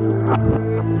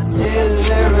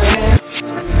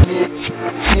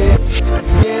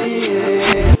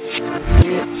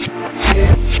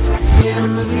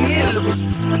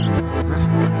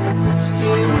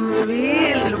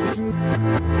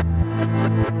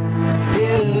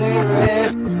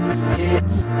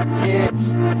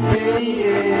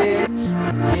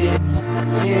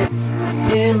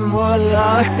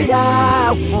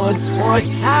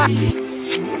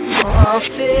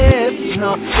 Office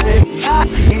no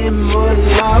him will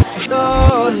love the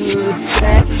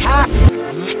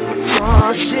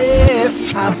shift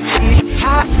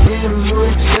him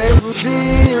with several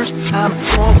years I'm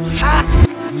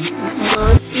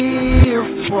here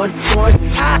for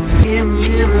him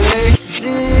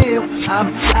relative I'm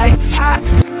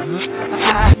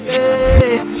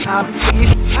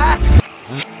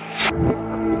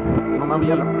Mamma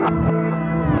mia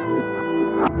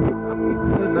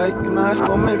like mas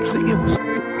como seguimos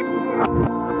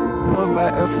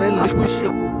vai feliz com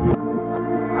isso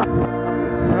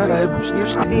Ara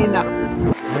busquis dina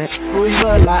we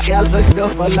la else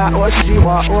stuff la or she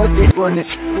wa or this one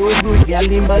we do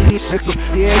yalim balisik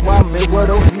yeah wa me what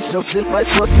of this so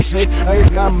fast so she I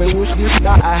got me wish this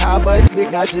that I have a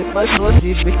stick I should fast so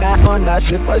she be on that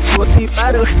she fast so she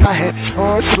better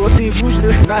or so she wish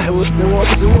this guy was the what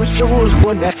so wish the was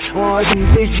one that or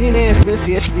taking if this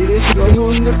yesterday so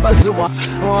you the paswa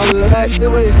all like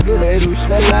the way the rush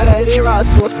fella the ras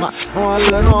so smart all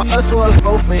no as well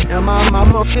go fit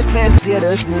mama fit sense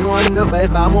serious no wonder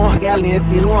if I'm more gallant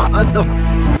than one other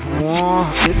more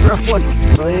different one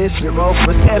so it's your rough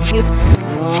first every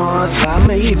more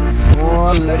sammy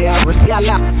more let it was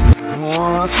gala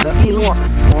more so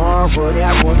more for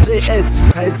that one say it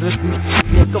I just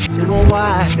make up you know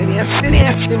why then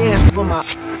after come up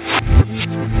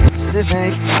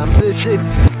I'm so sick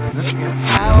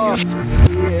I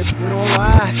you know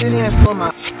why then come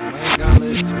up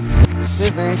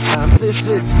Sitting, I'm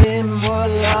sitting,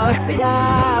 voila,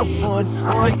 yeah,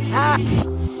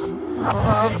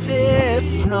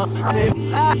 fifth, no,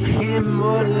 him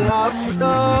will love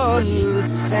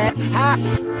the set.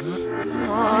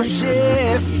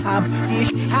 Shift,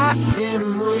 ich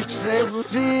him with several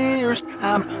tears.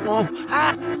 Oh,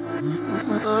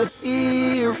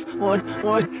 here, what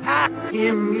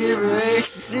him give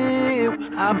see.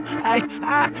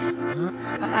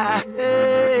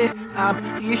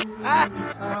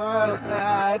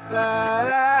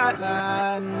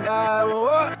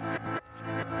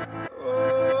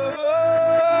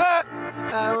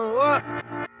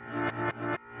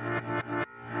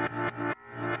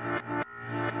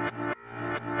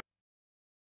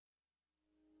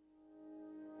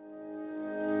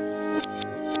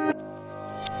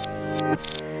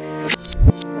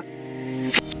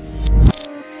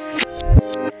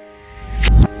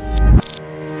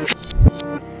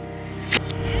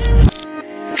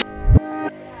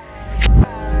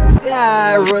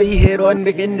 Yeah, right here on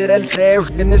the end of the self,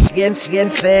 and the skin,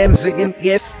 Sam's again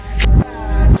gift.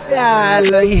 Yeah,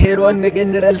 right here on the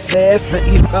end of the self,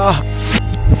 it's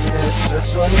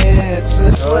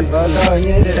one, but I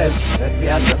needed it. Set me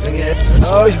out, nothing it's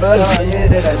no, but I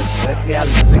needed it. Set me out,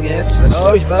 nothing it's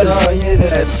no, but I needed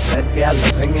it. Set me out,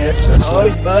 nothing it's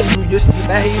no, but you just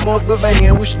be more good when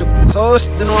you wish to. So,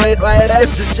 the night right out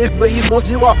to sit, but you won't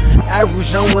see what I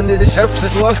was on one of the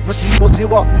surfaces, was but see what you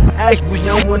want. I was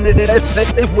on one of the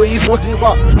upset if we won't see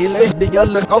what he laid the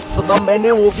yellow off for them and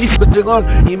it will be putting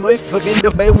on. He might forget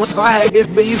the bay once I give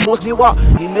me won't see what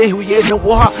he may who yet no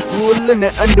water to learn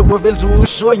it under reveals who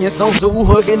show you some so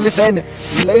who in the sand.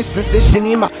 He lays sensation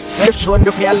in my self on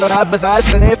the fellow rabbis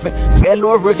as an effort. Scale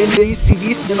over in the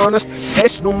ECDs, the honest,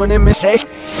 sketch no money, me shake.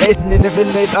 Letting in the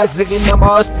village, I say in the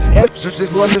most. Epsus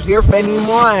is one of your fanny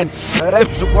wine. But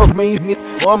Epsus work me.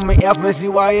 Om me even see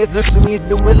why it's just me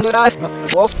do with the rest.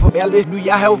 Of for belly do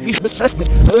ya help me possess me.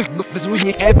 Go for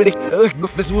swing every. Go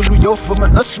for swing you for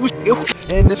my switch you.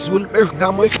 And the soul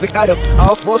come with the kind of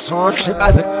all for song ship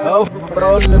as a oh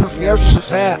problem fierce to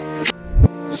say.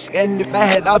 Scan the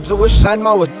bad up so wish and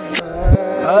mouth.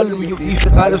 All you eat the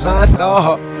battles on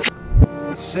star.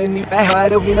 Send me back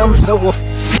out of I'm so off.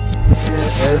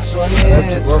 This one,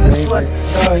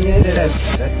 oh, you did it.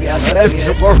 Set me out, let's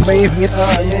work me.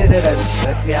 Oh, you did it.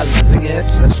 Set me out, let's get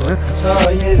this one. So,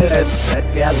 you did it. Set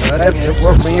me out, let's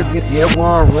work me. You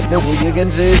want what the you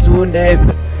can say soon,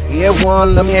 David. You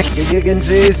want let me you can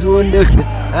say soon.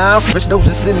 I'm first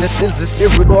doses in the cells,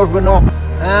 still with organ.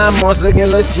 I'm also going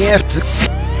to let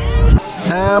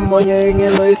I'm on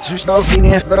your lights to stop in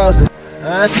your browser.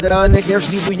 I said on the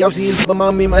girls, you will see for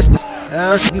mommy masters.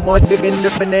 I actually want to get in the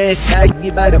finesse, I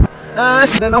give at them. I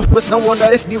stand off with someone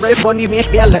that is the right funny me.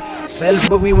 Self,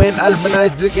 but we went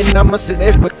albanized again. I'm a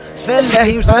city, but sell that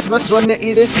he was asked my son to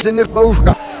eat this in the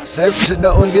boca. Self should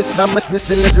not only some as the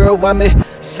sellers were one me.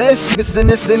 Says the sin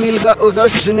is in Ilga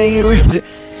Ogotion.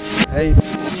 Hey,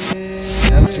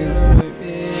 I'm seeing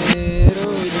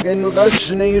again,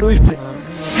 Ogotion.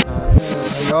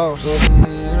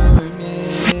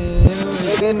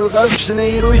 No gauche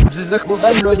ne zak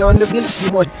bello yon de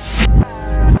bilsimo.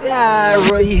 Yeah,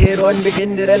 right here on the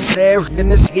end of the self,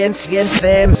 the skin,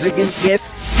 Sam's again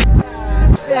gift.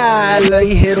 Yeah,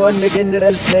 right here on the end of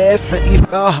the self, it's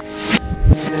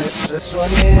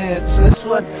this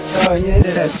one, oh, you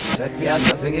did it. Set me out,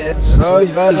 nothing it's so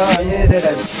well, oh, you did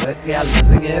it. Set me out,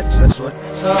 nothing it's this one,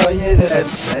 so you did it.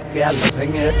 Set me out,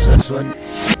 nothing it's this one,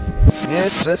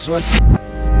 it's this one.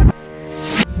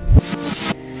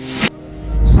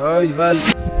 Soy Val.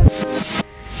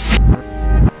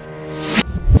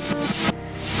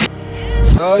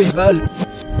 Soy Val.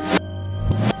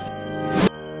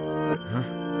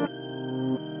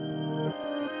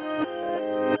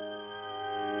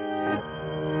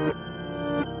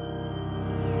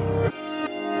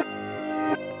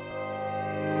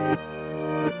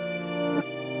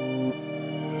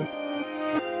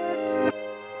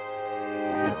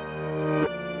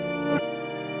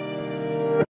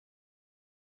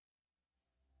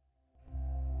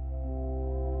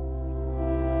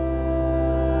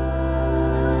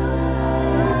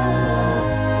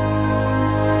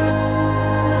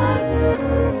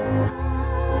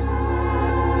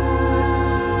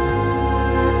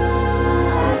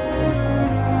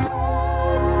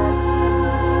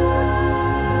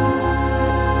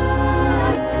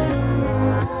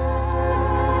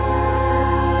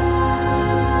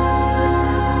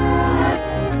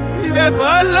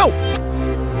 Hello!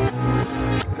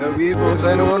 The people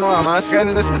say no one I'm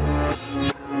asking this.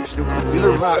 Still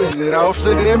feel about it. They're off to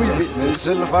the image. They're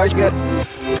still if I get.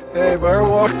 Hey, better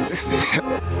walk.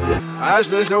 I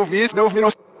just don't feel no.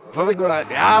 Voor ik door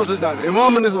ja, zo staat. In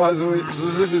moment is wel zo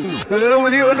is dit. Dan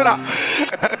moet je onder.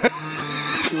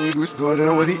 Zo doe je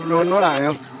dan moet je no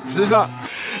aan. Zo is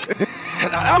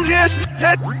I'm just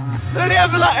said. Let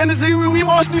every and say we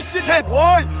must do shit.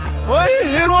 Why?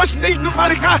 He was niet de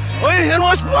Amerika. He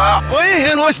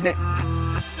was niet.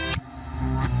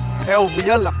 Help me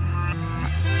yalla.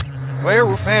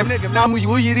 Werewolf family. Nou moet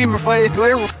je hier niet meer van het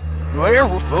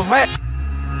werewolf of wat?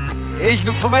 Ik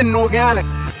doe van no gaan.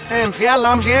 En veel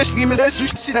lamjes die me dat zo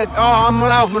zit. Maar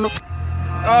nou maar nog.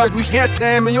 We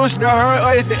get me jongens daar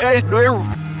uit werewolf.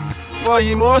 Well,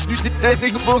 je moest dus de tijd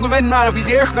ik gevolgen ben maar wie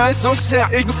zeer gaan zo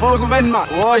zeggen ik gevolgen ben maar.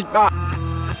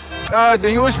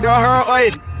 De jongens daar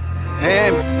uit.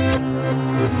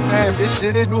 This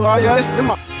shit is hoe hij is de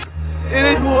man. It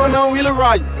is hoe nou willen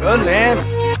right.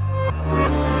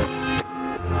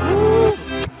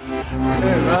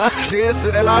 Yes,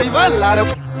 the live laat.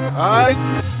 Ai.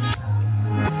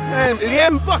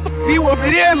 Riem bak, wie op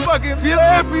riem bak, wie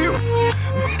laat me.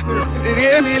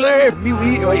 Riem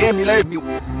laat me.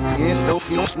 Yes, no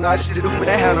films nice to do for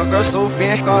that hand, I got so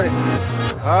fast got it.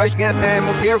 I can't name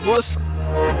of here was.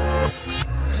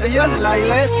 Yalla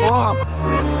light for.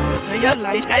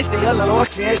 Yalla is the yalla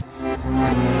lock yes.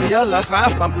 Yalla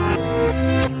swaf bam.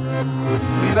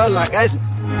 We will like guys.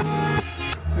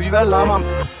 We will lam.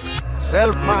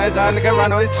 Self my zan the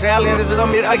run with sell in is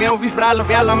on me again we bral of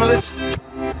yalla malis.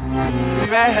 We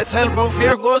will het self of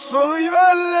here goes so we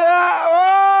will.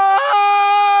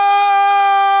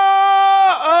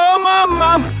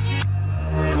 Mam.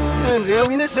 En je wil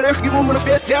niet terug, je moet nog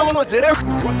veel zelf nog terug.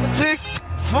 Wat zeg?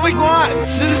 Voor ik maar,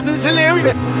 ze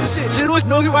leven. Ze doet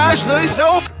nog een waas door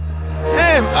jezelf.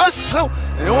 Zo.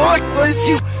 En wat weet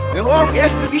je? En wat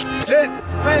is het niet?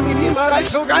 Van mij niet, maar hij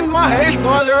zo kan maar hij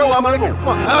maar er wat maar ik.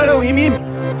 Hallo, je niet.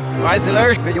 Wij zijn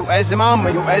leuk bij jou, als de mama,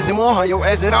 jou als de moeder, jou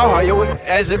als de ouder, jou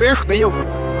als de berg bij jou.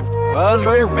 Wel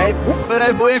leuk bij, voor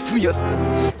de boy fuyos.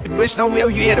 Wish no way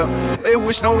you either. It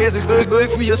wish no way is a good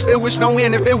for you. It wish no way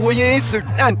and it will you answer.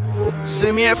 And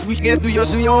see me if we get to your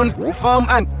son from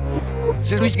and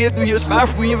so we get to your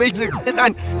stuff we wish it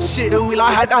and shit we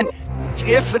like had and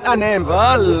if it and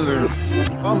well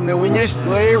the winners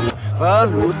way well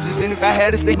what's in the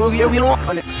head is the movie we want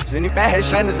on it. So in the head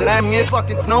shine is that I'm yet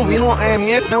fucking no we don't am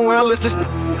yet no well it's just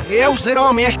yeah sit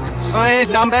on me so I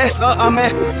damn best I'm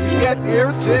get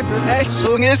here to the next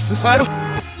song is society.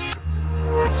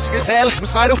 Gezellig,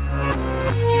 besluit op.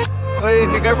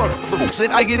 Ik heb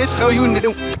zit eigenlijk zo doen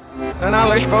doen. En dan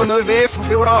leg gewoon nooit weer voor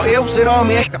veel al heel zit al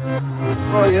meer.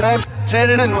 Je rijdt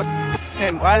zetten en wat.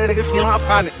 En waar ik veel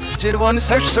afgaan. Zit gewoon de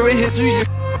search zo weer zo.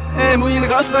 En moet je in de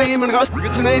gast bij iemand gast. Ik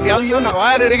het nee, al je nou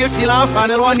waar ik veel afgaan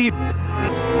en wat niet.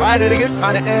 Waar ik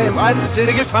van en waar zit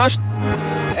ik vast.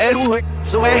 En hoe ik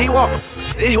zo hij walk.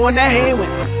 Stay on that highway.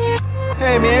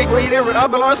 Hey man, ik weet er wat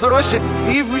abelars rusje.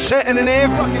 Hier we zitten in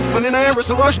een fucking van een air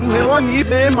so was nu heel niet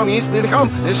ben man is dit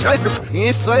kom. En schrijf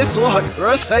is zo hard.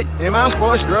 Rust say, in my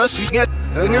squash rust you get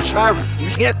in your schwar. You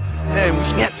get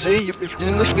we get say you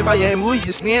in the sky by him we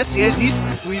just need says this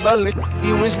we will not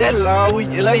feel is that law we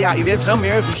ja you have some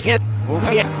here we get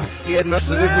over here. He must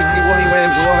have with you what he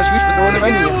went so has we for the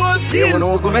venue. You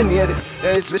know go venue.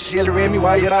 It's special Remy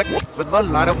why you like but well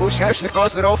lot of bush house the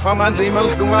cost of from man say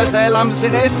mal do was lam se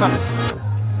dessa.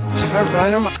 Ze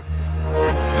verbranden maar.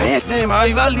 Hij is nee maar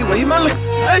value we mal.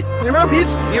 Hey, you know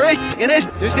beats. You're right. And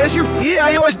this guys you. Yeah,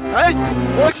 I was. Hey,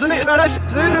 what's in it? That's it.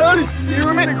 You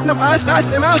remember the past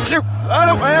the mouth too. I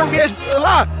don't guess a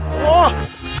lot. Oh.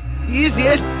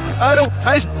 Easiest. I don't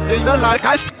has you will like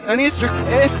has and it's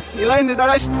you landed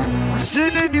that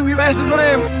shit we passes for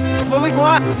them. For we go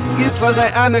out. Gives us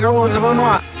that and the girls of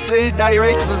one. They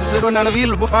directs us to another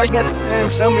wheel before I get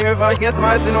somewhere if I get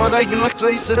my son or I can look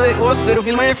say so it was it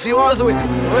will make few hours away.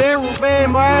 Where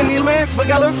fame man he'll make for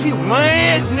a few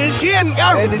man machine go.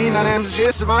 I didn't know them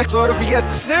just my sort of forget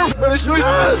the snare but it's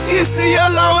no sister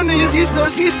yellow and you see no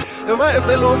sister. The way if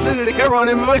it looks into the car on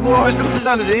him like was the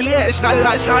done is I started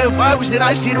I saw why was did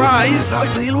I see rise so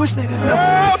he was there.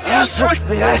 Yes sir.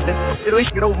 Yes it was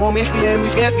go more me and we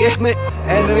can't get me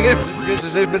and again because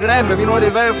it's a bit of you know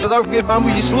the way for the get bamboo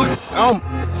you look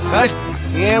says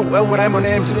yeah well what I'm on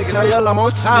names making a yellow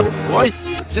mouth sound boy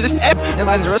so this app the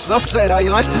man's rest upside I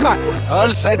like this man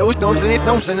all side those don't say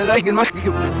don't say that I can make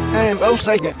you and both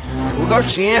side we got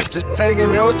chance to take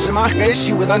him out to make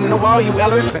issue with on the wall you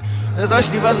well if that's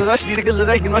the girl that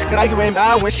I can make I went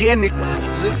out when she and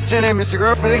the name is the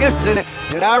girlfriend again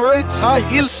and I wrote so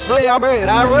you'll say I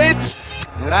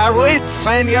wrote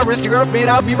sign the other girlfriend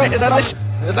I'll be right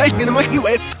that I can make you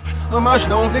wait. Maar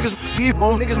don't niggas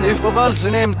people niggas live for valse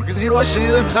name because you know she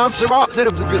lives some about set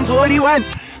up the 21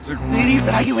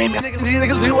 but I ain't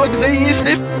gonna say he's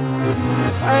stiff.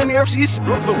 I never see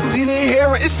in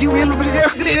here. Is he will be there?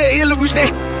 He'll be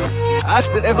stay. As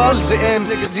the evolves,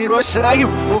 niggas zero shit. I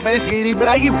basically, but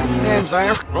I am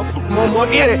sorry. More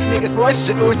here, niggas was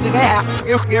to do it.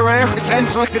 You're around the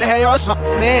sense of the house.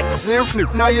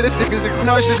 Now you're the sickest.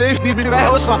 No, she's the people in the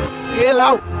house.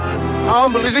 Hello.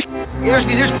 Eerst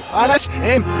die zus, alles,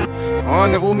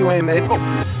 on the woman way made off.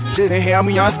 Sitting here,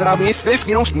 me asked that I mean, stiff,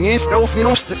 you know, stove, you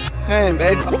know, and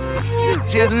bed.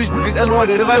 Says who's the one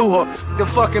that the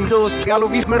fucking bills, gallo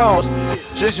beef me house.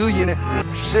 Says who you know,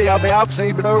 say I'll be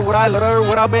absent, but what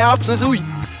I'll be absent, who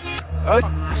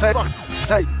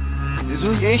say, is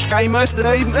who ain't sky master,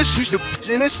 I even assist you.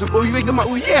 Since the boy, you come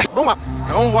out, yeah,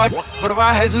 don't what, but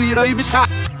I has who you know, you sat,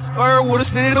 or what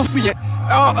is the need of me.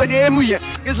 Oh, damn we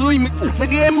is we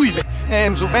again we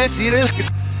so fancy it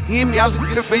him as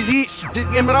the face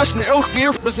just get rush no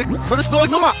here for the story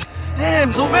no more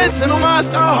so fancy no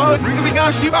master how we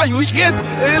can sleep by you get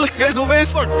so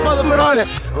fancy for the morning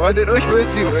what did I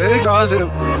with you because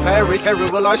fabric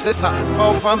will last this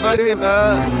oh from side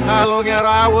how long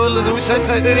I will we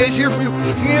said it is here for you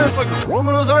serious like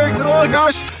woman was like oh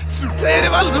gosh say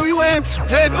well so we went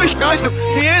said wish guys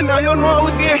see now you know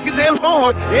what the is there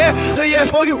for yeah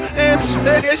for you and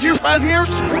that is your fast here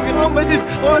on with it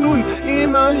on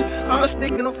man I was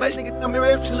thinking of facing it I'm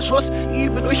very was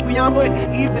even durch wie am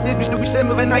even this du bist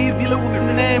immer wenn ich will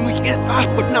nehmen ich get back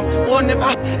but now on the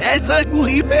back it's a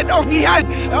you bed auch nie hat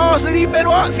oh so die bed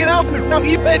was genau now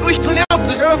ich bed durch zu nerven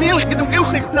das ist wirklich du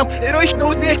auch nicht now ich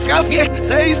noch nicht auf ich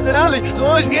sei es dann alle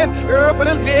so ist gehen aber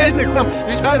dann geht nicht now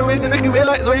ich da du nicht will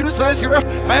so du sagst you're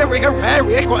fabric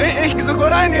ich so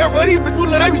gut ein ja aber ich bin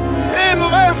gut rein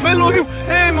mal fellow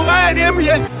mal dem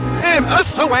hier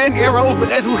so ein hero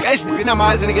but as we guys you know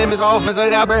my again with all for so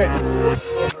there but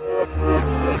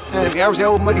I was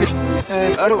old muddy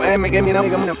I don't again you know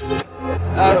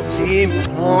I don't see him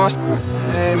most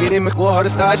we didn't go hard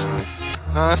stars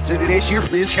to the issue for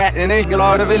this chat and a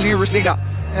lot of lyrics they got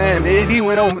he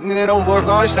went on work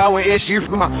gosh I went issue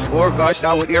for my work gosh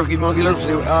I would ever give my killer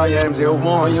so I am so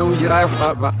more you you're out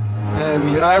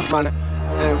man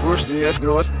first yes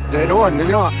gross they don't you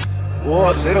know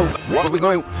oh, settle. What are we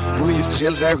going? We used to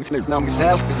sell everything now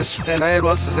myself because then I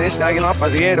was to say snagging off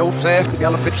as the head off say the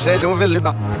yellow fish said don't will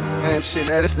and shit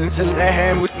that is still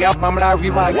there with the mama we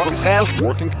like myself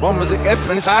working bombers a gift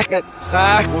and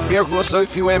sack will fear go so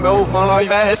if you am old my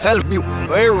life I help you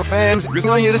where were fans it's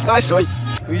not you this guy so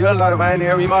you a lot of man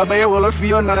here we might be well if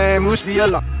you not must be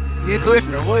yellow you do if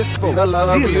no voice for a lot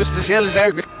of used to sell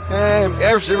everything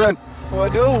every run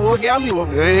what do what get me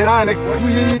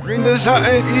we bring this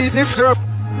eat this up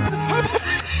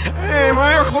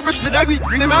maar kom eens de dag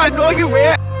in maar dog you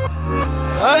where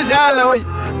hallo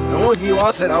no you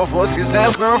was it off was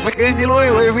yourself girl vergeet die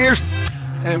looi weer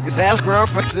gezellig girl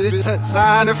vergeet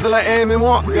samen vullen me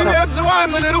mo je hebt zo aan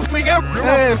maar roep me op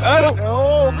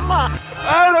oh ma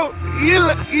hallo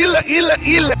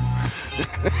il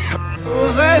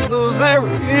Those there,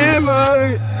 yeah,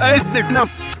 man. I stick now.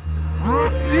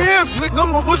 Yeah, we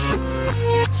come with us.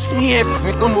 See,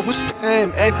 we come with us.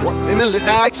 In the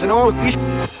lights and all.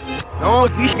 No,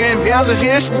 ich kann für alles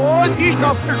erst. Oh, ich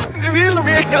komm. Ich will noch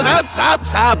nicht. Sab.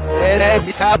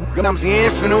 Ich sab. Genau, sie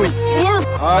helfen euch.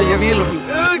 Ah, ihr will noch.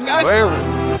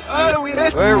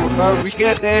 Where we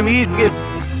get them eat.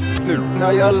 Na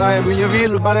ja, lijn, wie je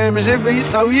wil, maar hem is even iets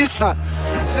zo is.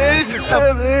 Zeg,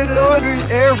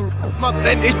 maar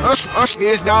dan is als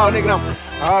is nou en ik dan.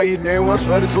 Ah, je neemt wat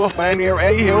voor de zorg bij hier.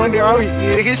 Hier en daar,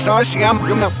 hier is zo schaam.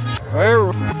 Kom nou.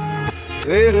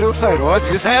 Dat zijn wat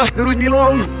gezellig, doe het niet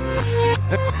lang.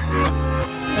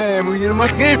 Moet je maar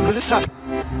geven, dat is.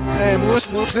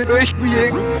 Moest nog ze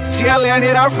durchgehen. Stel ja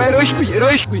niet af, durchgehen.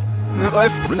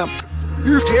 Even nou.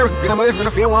 You share, I'm over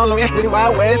the film on the way to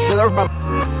West, so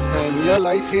you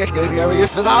like see it, you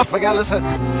for the forget it.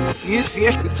 You see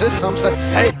it, it's some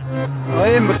say.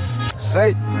 I'm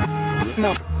say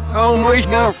no. Oh my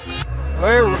now.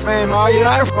 Where fame are you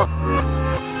there for?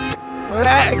 What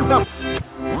I no.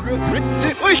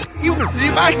 You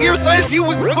see back here, that's you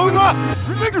going on.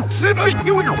 Sit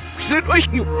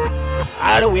you.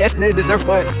 I don't yes, need deserve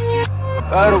but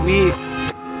how do we?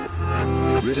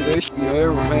 Ich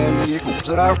höre Family, ich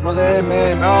gucke auf mal sehen,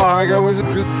 man. Oh, I go with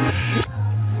it.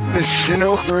 Das ist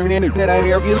noch irgendwie nicht ein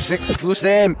Jahr viel sick zu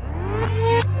sehen.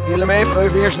 Hele mij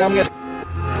 5 jaar snel get.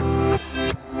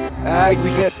 Ik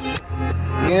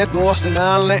weet het nog zijn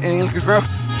alle enkel voor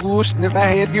woest naar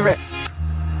bij het direct.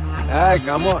 Ik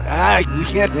ga maar, ik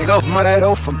moet niet, ik ga maar uit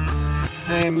of hem.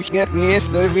 Ik moet niet eens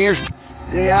 5 jaar.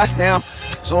 Ja, stem.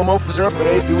 Som officer for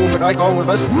they do what I call with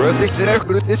us. Stick to their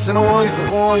good, this and all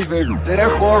for their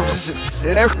corpses.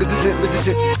 Sit out with this.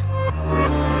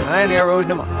 I narrowed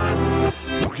them up.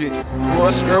 Okay,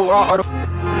 was girl out of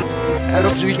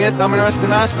so we get them rest the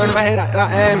last one of my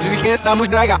head. So we get them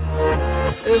with Draga.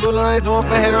 It will I don't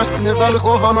for head rest in the bulk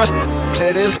of our must.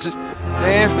 Said Ilks.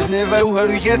 If it's never how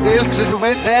we get the Ilks is the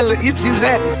way sell it. Ips him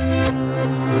said.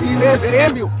 We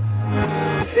never you.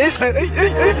 Is it?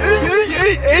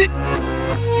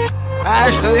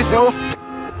 Ash to yourself.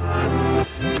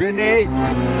 Grenade.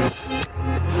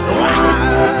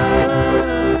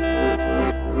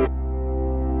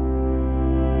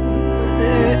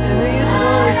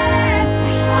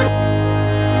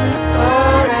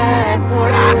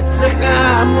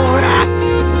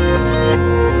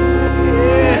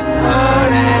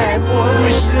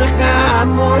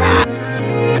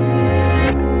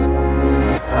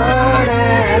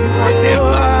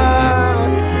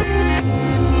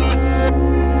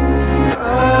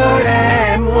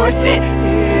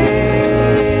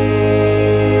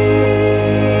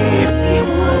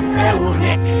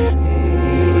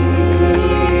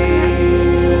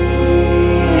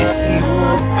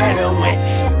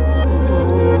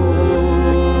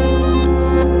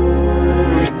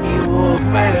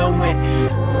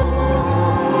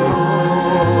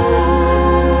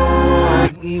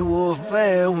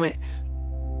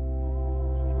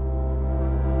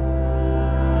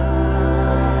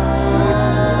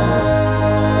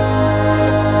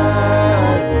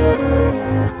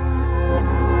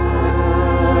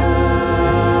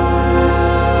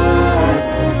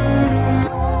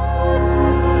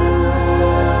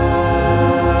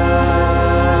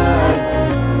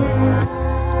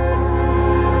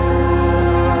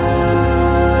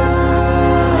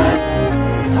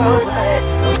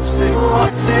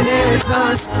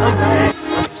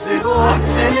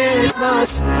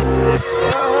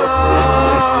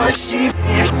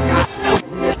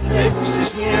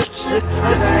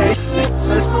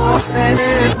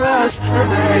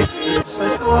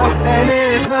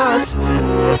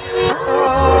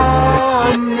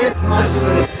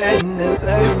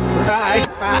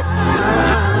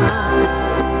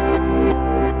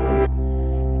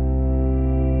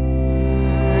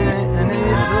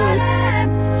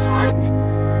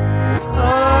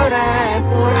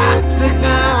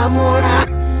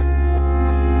 Mora